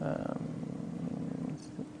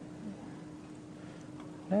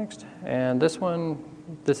 Next, and this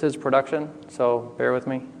is production, so bear with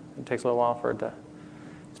me. It takes a little while for it to.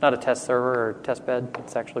 It's not a test server or test bed.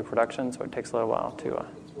 It's actually production, so it takes a little while to.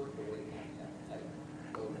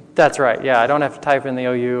 That's right. Yeah, I don't have to type in the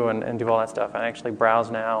OU and do all that stuff. I actually browse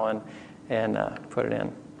now and put it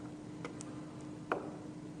in.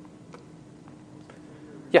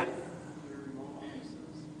 Yeah.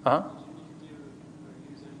 Uh huh.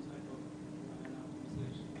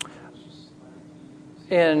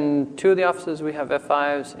 In 2 of the offices, we have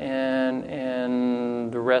F5s, and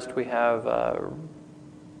in the rest, we have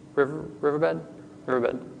Riverbed.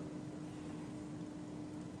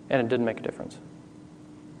 And it didn't make a difference.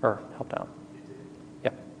 Or helped out.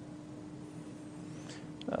 Yeah.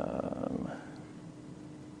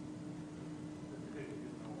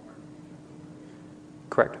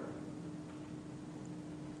 Correct.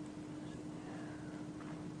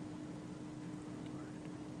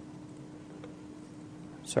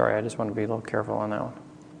 Sorry, I just want to be a little careful on that one.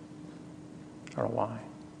 I don't know why.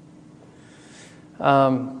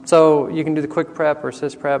 So you can do the quick prep or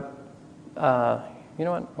sys prep. You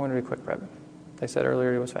know what? I'm going to do quick prep. They said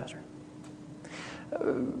earlier it was faster.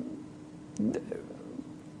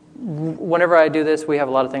 Whenever I do this, we have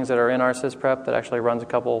a lot of things that are in our sys prep that actually runs a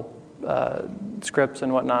couple scripts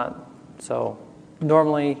and whatnot. So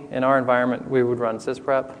normally in our environment, we would run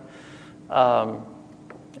sysprep. I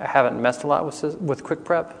haven't messed a lot with quick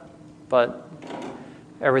prep, but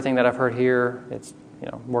everything that I've heard here, it's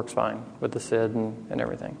works fine with the SID and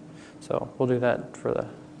everything. So we'll do that for the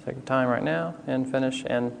sake of time right now and finish.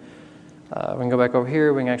 And we can go back over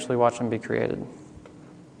here. We can actually watch them be created.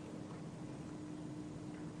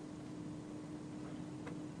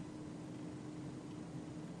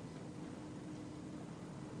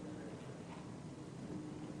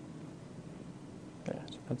 Okay,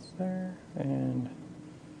 so that's there, and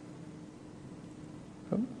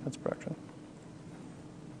that's production.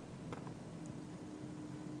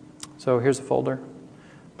 So here's a folder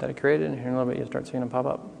that I created, and here in a little bit you'll start seeing them pop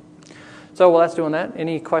up. So while that's doing that,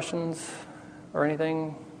 any questions or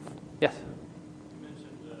anything? Yes? You mentioned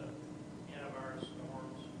antivirus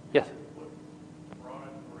storms. Yes. What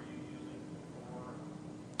product were you using for?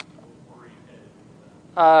 Where are you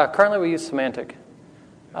headed? Currently we use Semantic.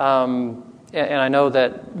 And I know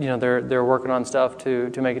that they're working on stuff to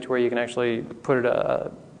make it to where you can actually put it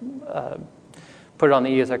on the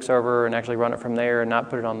ESX server and actually run it from there and not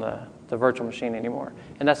put it on the virtual machine anymore.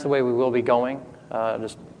 And that's the way we will be going.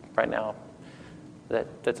 Just right now,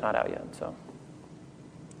 that's not out yet.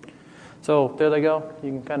 So there they go. You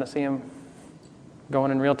can kind of see them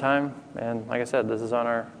going in real time. And like I said, this is on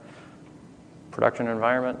our production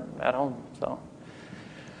environment at home. So.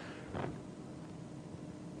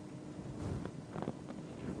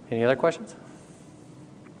 Any other questions?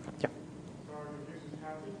 Yeah. So are your users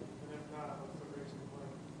happy? And if not, what's the reason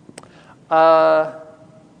why?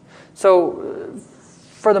 So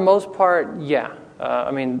for the most part, yeah.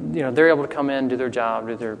 I mean, they're able to come in, do their job,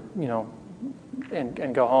 do their,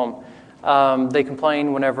 and go home. They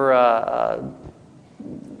complain whenever,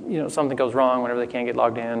 something goes wrong, whenever they can't get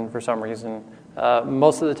logged in for some reason.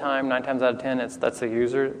 Most of the time, 9 times out of 10, that's the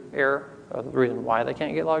user error, or the reason why they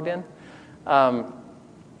can't get logged in.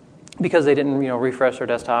 Because they didn't, refresh their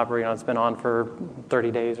desktop, or it's been on for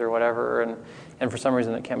 30 days or whatever, and for some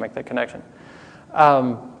reason it can't make that connection.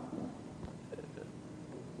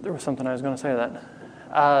 There was something I was going to say to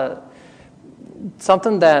that.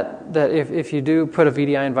 Something that if you do put a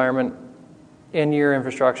VDI environment in your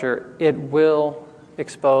infrastructure, it will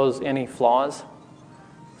expose any flaws.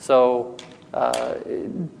 So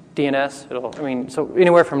DNS, so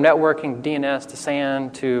anywhere from networking, DNS, to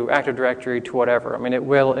SAN, to Active Directory, to whatever. It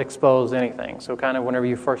will expose anything. So kind of whenever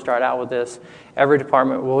you first start out with this, every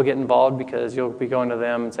department will get involved because you'll be going to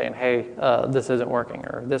them and saying, hey, this isn't working,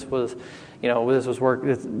 or this was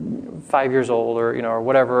 5 years old, or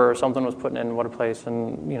whatever, or something was put in what a place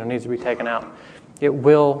and, needs to be taken out. You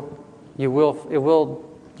will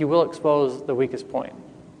expose the weakest point.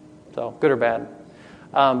 So good or bad.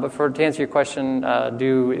 But to answer your question,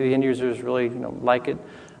 do the end users really like it?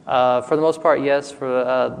 For the most part, yes.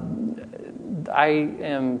 I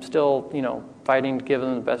am still fighting to give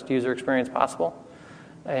them the best user experience possible.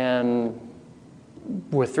 And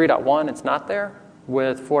with 3.1, it's not there.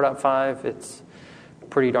 With 4.5, it's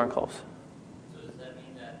pretty darn close. So does that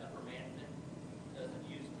mean that upper management doesn't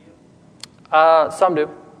use Vue? Some do.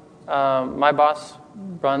 My boss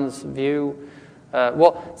runs Vue.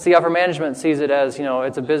 Upper management sees it as,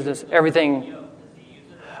 it's a business, everything. Does he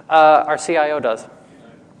use it? Our CIO does.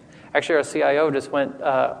 Actually, our CIO just went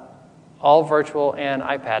all virtual and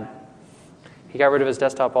iPad. He got rid of his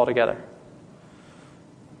desktop altogether.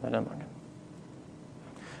 That didn't look good.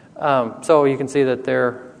 So you can see that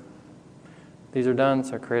these are done,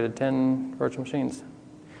 so I created 10 virtual machines.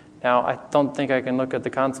 Now, I don't think I can look at the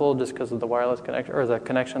console just because of the wireless connection, or the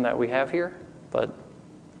connection that we have here, But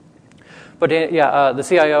the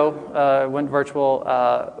CIO went virtual.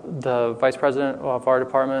 The vice president of our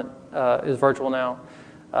department is virtual now.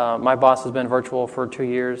 My boss has been virtual for 2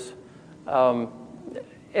 years.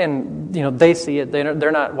 And they see it.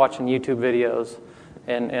 They're not watching YouTube videos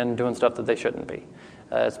and doing stuff that they shouldn't be.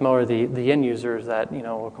 It's more the end users that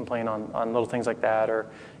will complain on little things like that, or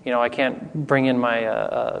I can't bring in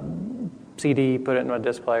my CD, put it in my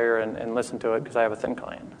disc player, and listen to it because I have a thin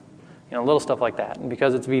client. Little stuff like that. And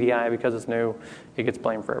because it's VDI, because it's new, it gets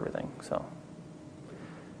blamed for everything. So,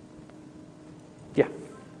 yeah.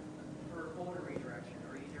 For folder redirection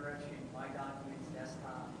or redirecting My Documents,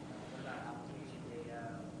 desktop, what about application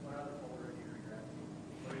data? What other folders are you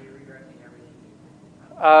redirecting? Or are you redirecting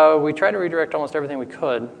everything? We try to redirect almost everything we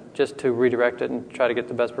could just to redirect it and try to get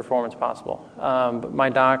the best performance possible. But my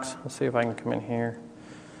docs, let's see if I can come in here.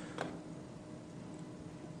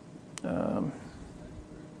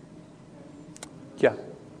 Yeah.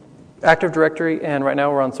 Active Directory, and right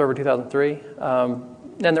now we're on Server 2003.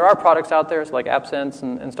 And there are products out there, so like AppSense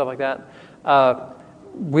and stuff like that.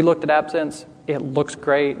 We looked at AppSense. It looks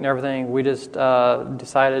great and everything. We just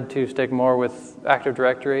decided to stick more with Active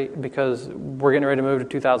Directory because we're getting ready to move to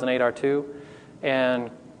 2008 R2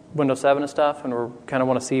 and Windows 7 and stuff, and we kind of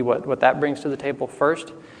want to see what that brings to the table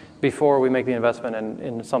first before we make the investment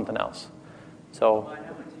in something else. So. Well, I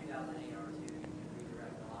know in 2008 R2 you can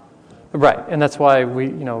redirect a lot of Right, and that's why we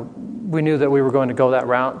knew that we were going to go that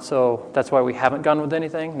route, so that's why we haven't gone with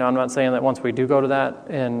anything. Now, I'm not saying that once we do go to that,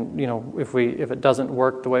 and if it doesn't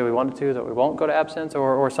work the way we want it to, that we won't go to Absence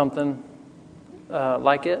or something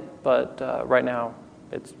like it. But right now,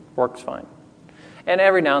 it works fine. And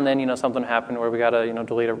every now and then, something happened where we got to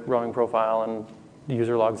delete a roaming profile, and the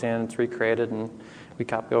user logs in, it's recreated, and we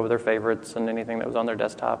copy over their favorites and anything that was on their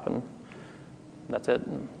desktop, and that's it,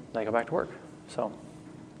 and they go back to work. So.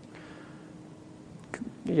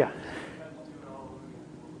 Yeah.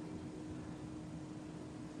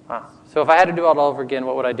 So if I had to do it all over again,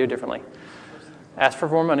 what would I do differently? Ask for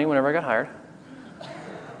more money whenever I got hired.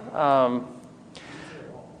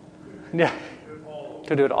 Yeah.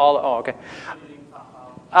 To do it all. Oh, okay.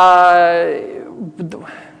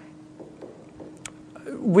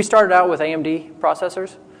 We started out with AMD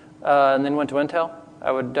processors and then went to Intel.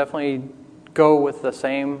 I would definitely go with the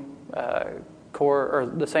same core or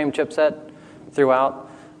the same chipset throughout,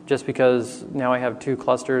 just because now I have two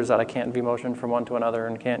clusters that I can't vMotion from one to another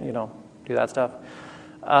and can't, do that stuff.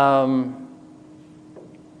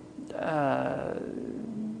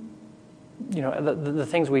 The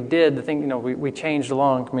things we did, we changed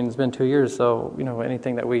along. I mean, it's been 2 years, so,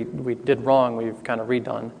 anything that we did wrong, we've kind of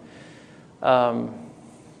redone. I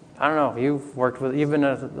don't know, you've been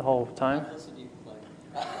there the whole time?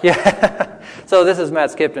 Yeah. So this is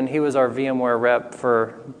Matt Skipton. He was our VMware rep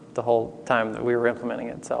for the whole time that we were implementing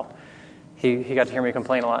it. So he got to hear me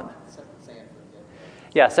complain a lot.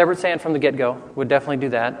 Yeah, separate SAN from the get-go. Would definitely do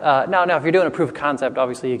that. Now, if you're doing a proof of concept,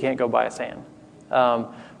 obviously you can't go buy a SAN.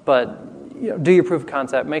 But do your proof of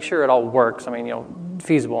concept. Make sure it all works. I mean,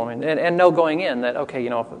 feasible. I mean, and know going in that, okay,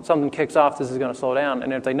 if something kicks off, this is going to slow down.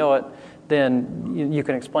 And if they know it, then you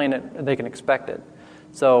can explain it and they can expect it.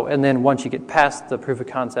 So, and then once you get past the proof of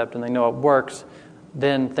concept and they know it works,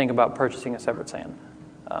 then think about purchasing a separate SAN.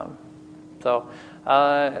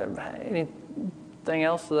 Anything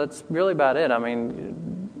else? So that's really about it. I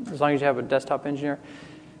mean, as long as you have a desktop engineer.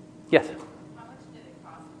 Yes? How much did it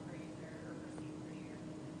cost per user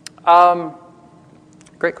or per year?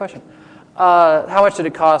 Great question. How much did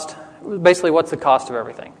it cost? Basically, what's the cost of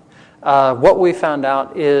everything? What we found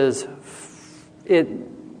out is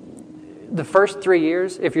the first 3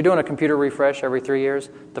 years, if you're doing a computer refresh every 3 years,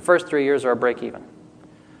 the first 3 years are a break even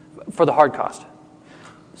for the hard cost.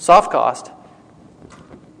 Soft cost,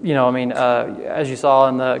 as you saw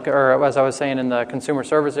or as I was saying in the consumer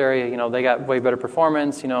service area, they got way better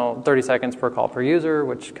performance, 30 seconds per call per user,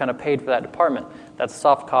 which kind of paid for that department. That's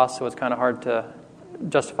soft cost, so it's kind of hard to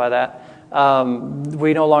justify that.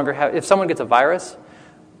 We no longer have, if someone gets a virus,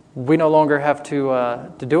 we no longer have to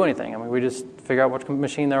do anything. I mean, we just figure out which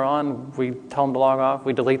machine they're on. We tell them to log off.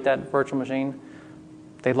 We delete that virtual machine.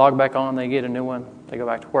 They log back on. They get a new one. They go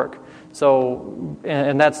back to work. So,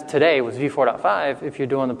 and that's today with v4.5. If you're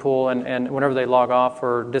doing the pool and whenever they log off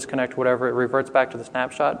or disconnect, whatever, it reverts back to the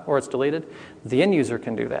snapshot or it's deleted. The end user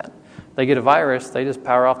can do that. They get a virus. They just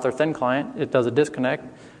power off their thin client. It does a disconnect,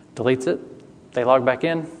 deletes it. They log back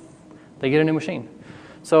in. They get a new machine.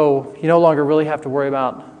 So you no longer really have to worry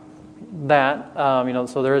about that,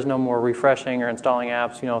 so there is no more refreshing or installing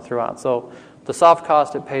apps, throughout. So the soft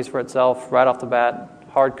cost, it pays for itself right off the bat.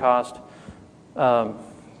 Hard cost,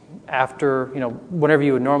 after, whenever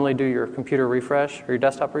you would normally do your computer refresh or your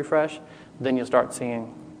desktop refresh, then you'll start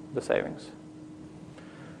seeing the savings.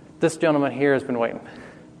 This gentleman here has been waiting.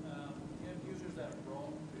 You have users that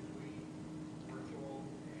roam between virtual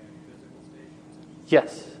and physical stations?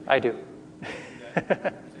 Yes, I do. Same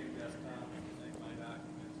desktop, same My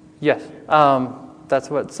Documents? Yes, that's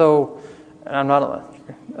what. So I'm not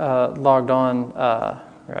logged on. I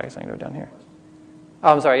guess I can go down here.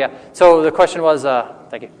 Oh, I'm sorry. Yeah. So the question was,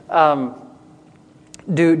 thank you.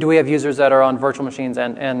 Do we have users that are on virtual machines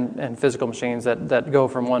and physical machines that go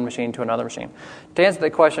from one machine to another machine? To answer that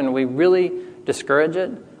question, we really discourage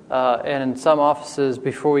it. And in some offices,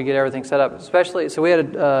 before we get everything set up, especially, so we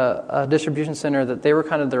had a distribution center that they were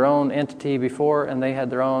kind of their own entity before, and they had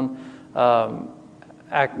their own,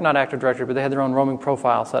 not Active Directory, but they had their own roaming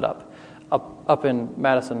profile set up in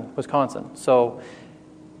Madison, Wisconsin. So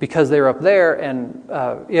because they were up there, and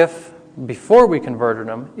if before we converted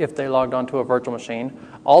them, if they logged onto a virtual machine,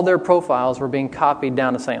 all their profiles were being copied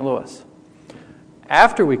down to St. Louis.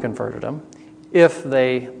 After we converted them, if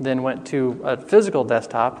they then went to a physical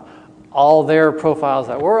desktop, all their profiles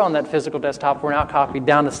that were on that physical desktop were now copied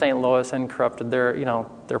down to St. Louis and corrupted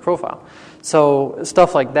their profile. So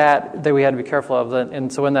stuff like that we had to be careful of.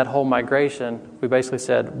 And so in that whole migration, we basically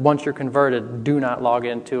said, once you're converted, do not log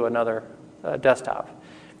into another desktop.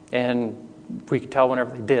 And we could tell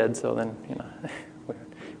whenever they did, so then,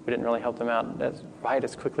 we didn't really help them out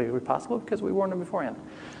as quickly as we possible because we warned them beforehand.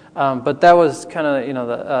 But that was kind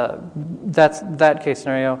of, that's that case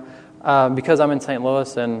scenario. Because I'm in St.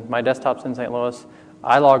 Louis and my desktop's in St. Louis,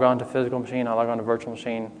 I log on to physical machine, I log on to virtual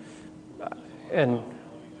machine, and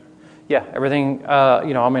yeah, everything,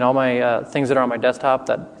 all my things that are on my desktop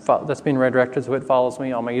that's being redirected, so it follows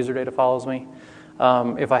me, all my user data follows me.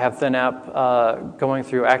 If I have ThinApp going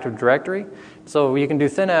through Active Directory, so you can do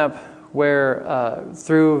ThinApp where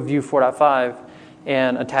through View 4.5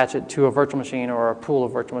 and attach it to a virtual machine or a pool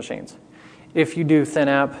of virtual machines. If you do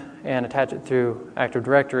ThinApp and attach it through Active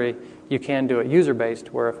Directory, you can do it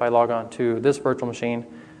user-based, where if I log on to this virtual machine,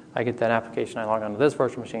 I get that application. I log on to this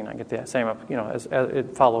virtual machine, I get the same, as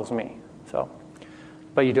it follows me. So,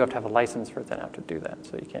 but you do have to have a license for ThinApp to do that,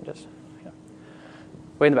 so you can't just,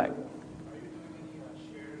 Way in the back. Are you doing any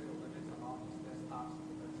shares or limits on all these desktops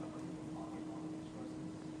that somebody can log in on these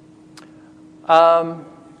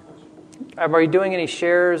resources? Are you doing any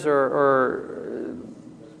shares or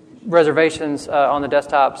reservations on the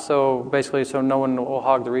desktop, so basically so no one will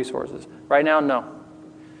hog the resources? Right now, no.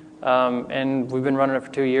 And we've been running it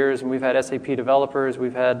for 2 years, and we've had SAP developers,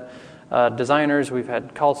 we've had designers, we've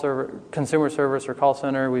had consumer service or call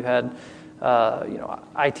center, we've had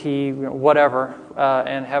IT, whatever,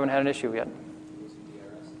 and haven't had an issue yet.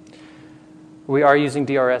 We are using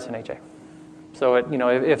DRS and HA. So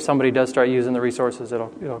if somebody does start using the resources,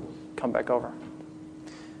 it'll come back over.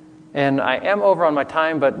 And I am over on my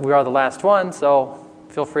time, but we are the last one, so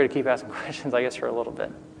feel free to keep asking questions, I guess, for a little bit.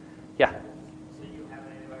 Yeah? So you have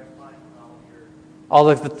an antivirus client on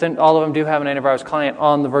your... All of them do have an antivirus client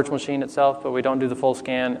on the virtual machine itself, but we don't do the full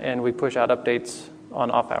scan, and we push out updates on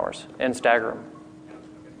off hours and stagger them.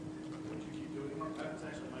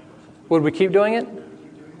 Would we keep doing it?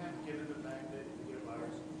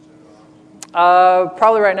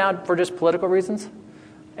 Probably right now for just political reasons.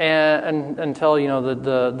 And until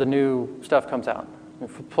the new stuff comes out.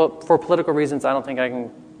 For political reasons, I don't think I can.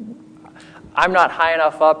 I'm not high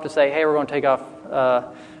enough up to say, "Hey, we're going to take off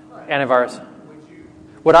antivirus."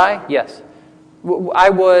 Would I? Yes, I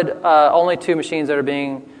would. Only 2 machines that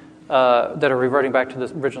are reverting back to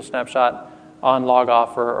the original snapshot on log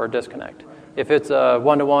off or disconnect. If it's a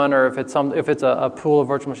 1-to-1 or if it's a pool of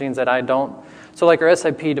virtual machines that I don't. So like our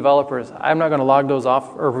SAP developers, I'm not going to log those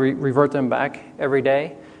off or revert them back every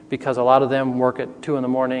day, because a lot of them work at 2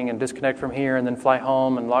 a.m. and disconnect from here and then fly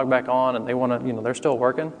home and log back on, and they want to, they're still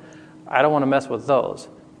working. I don't want to mess with those.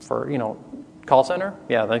 For, call center,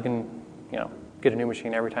 yeah, they can, get a new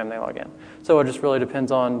machine every time they log in. So it just really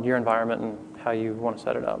depends on your environment and how you want to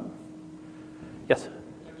set it up. Yes?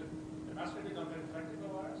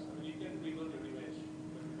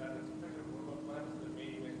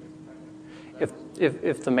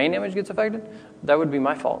 If the main image gets affected, that would be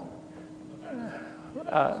my fault.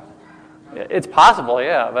 It's possible,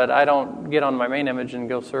 yeah, but I don't get on my main image and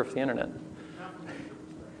go surf the internet.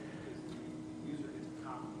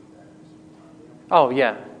 Oh,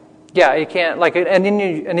 yeah. Yeah, you can't, like an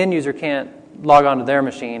end user can't log onto their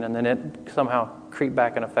machine and then it somehow creep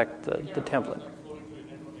back and affect the template.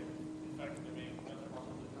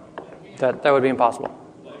 That would be impossible.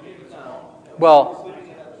 Well,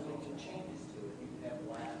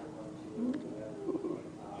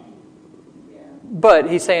 but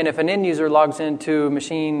he's saying if an end user logs into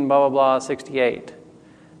machine blah, blah, blah, 68,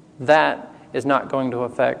 that is not going to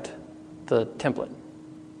affect the template.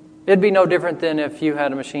 It'd be no different than if you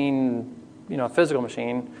had a machine, a physical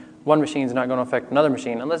machine. One machine is not going to affect another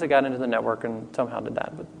machine unless it got into the network and somehow did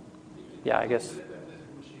that. But yeah, I guess.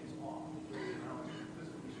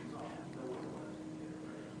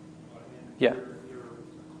 Yeah.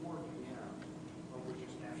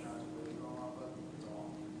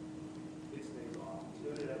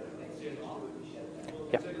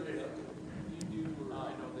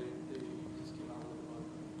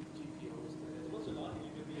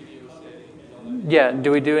 Yeah.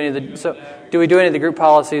 Do we do any of the group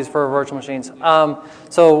policies for virtual machines?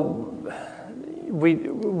 So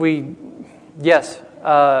yes.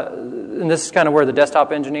 And this is kind of where the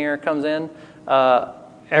desktop engineer comes in.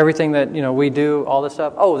 Everything that we do, all this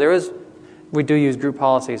stuff. We do use group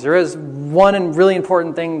policies. There is one really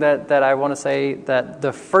important thing that I want to say, that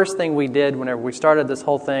the first thing we did whenever we started this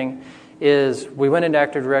whole thing is we went into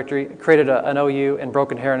Active Directory, created an OU, and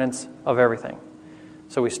broke inheritance of everything.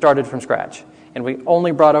 So we started from scratch. And we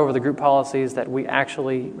only brought over the group policies that we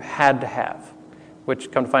actually had to have, which,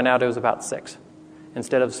 come to find out, it was about 6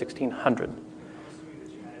 instead of 1,600. I'm assuming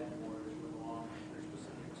that you added more as you went along. They're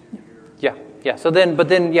specific to your. Yeah. So then,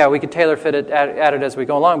 we could tailor fit it, add it as we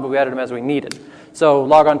go along, but we added them as we needed. So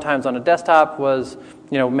log-on times on a desktop was,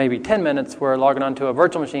 maybe 10 minutes, where logging onto a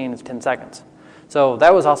virtual machine is 10 seconds. So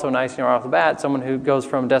that was also nice, off the bat. Someone who goes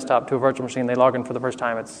from desktop to a virtual machine, they log in for the first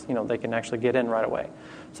time, it's, they can actually get in right away.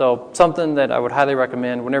 So something that I would highly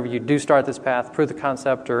recommend whenever you do start this path, prove the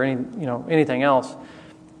concept or anything else,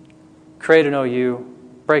 create an OU,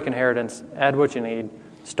 break inheritance, add what you need,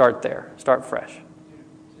 start there, start fresh. Just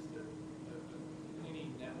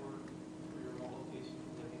any network for your mobile location,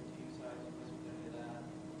 like MTU sites, you must have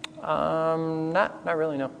any of that. Not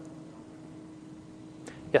really, no.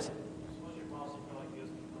 Yes. What's your policy for like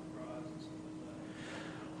USB thumb drives and stuff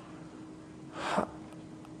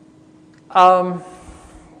like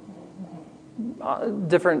that?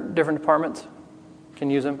 Different departments can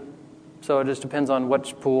use them. So it just depends on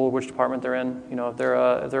which pool, which department they're in. If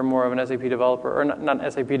they're more of an SAP developer, or not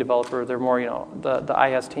an SAP developer, they're more,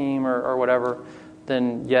 the IS team or whatever,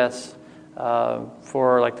 then yes.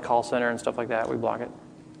 For like the call center and stuff like that, we block it.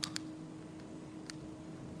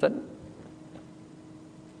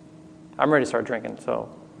 I'm ready to start drinking, so.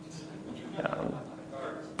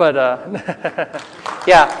 But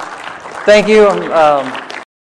yeah, thank you.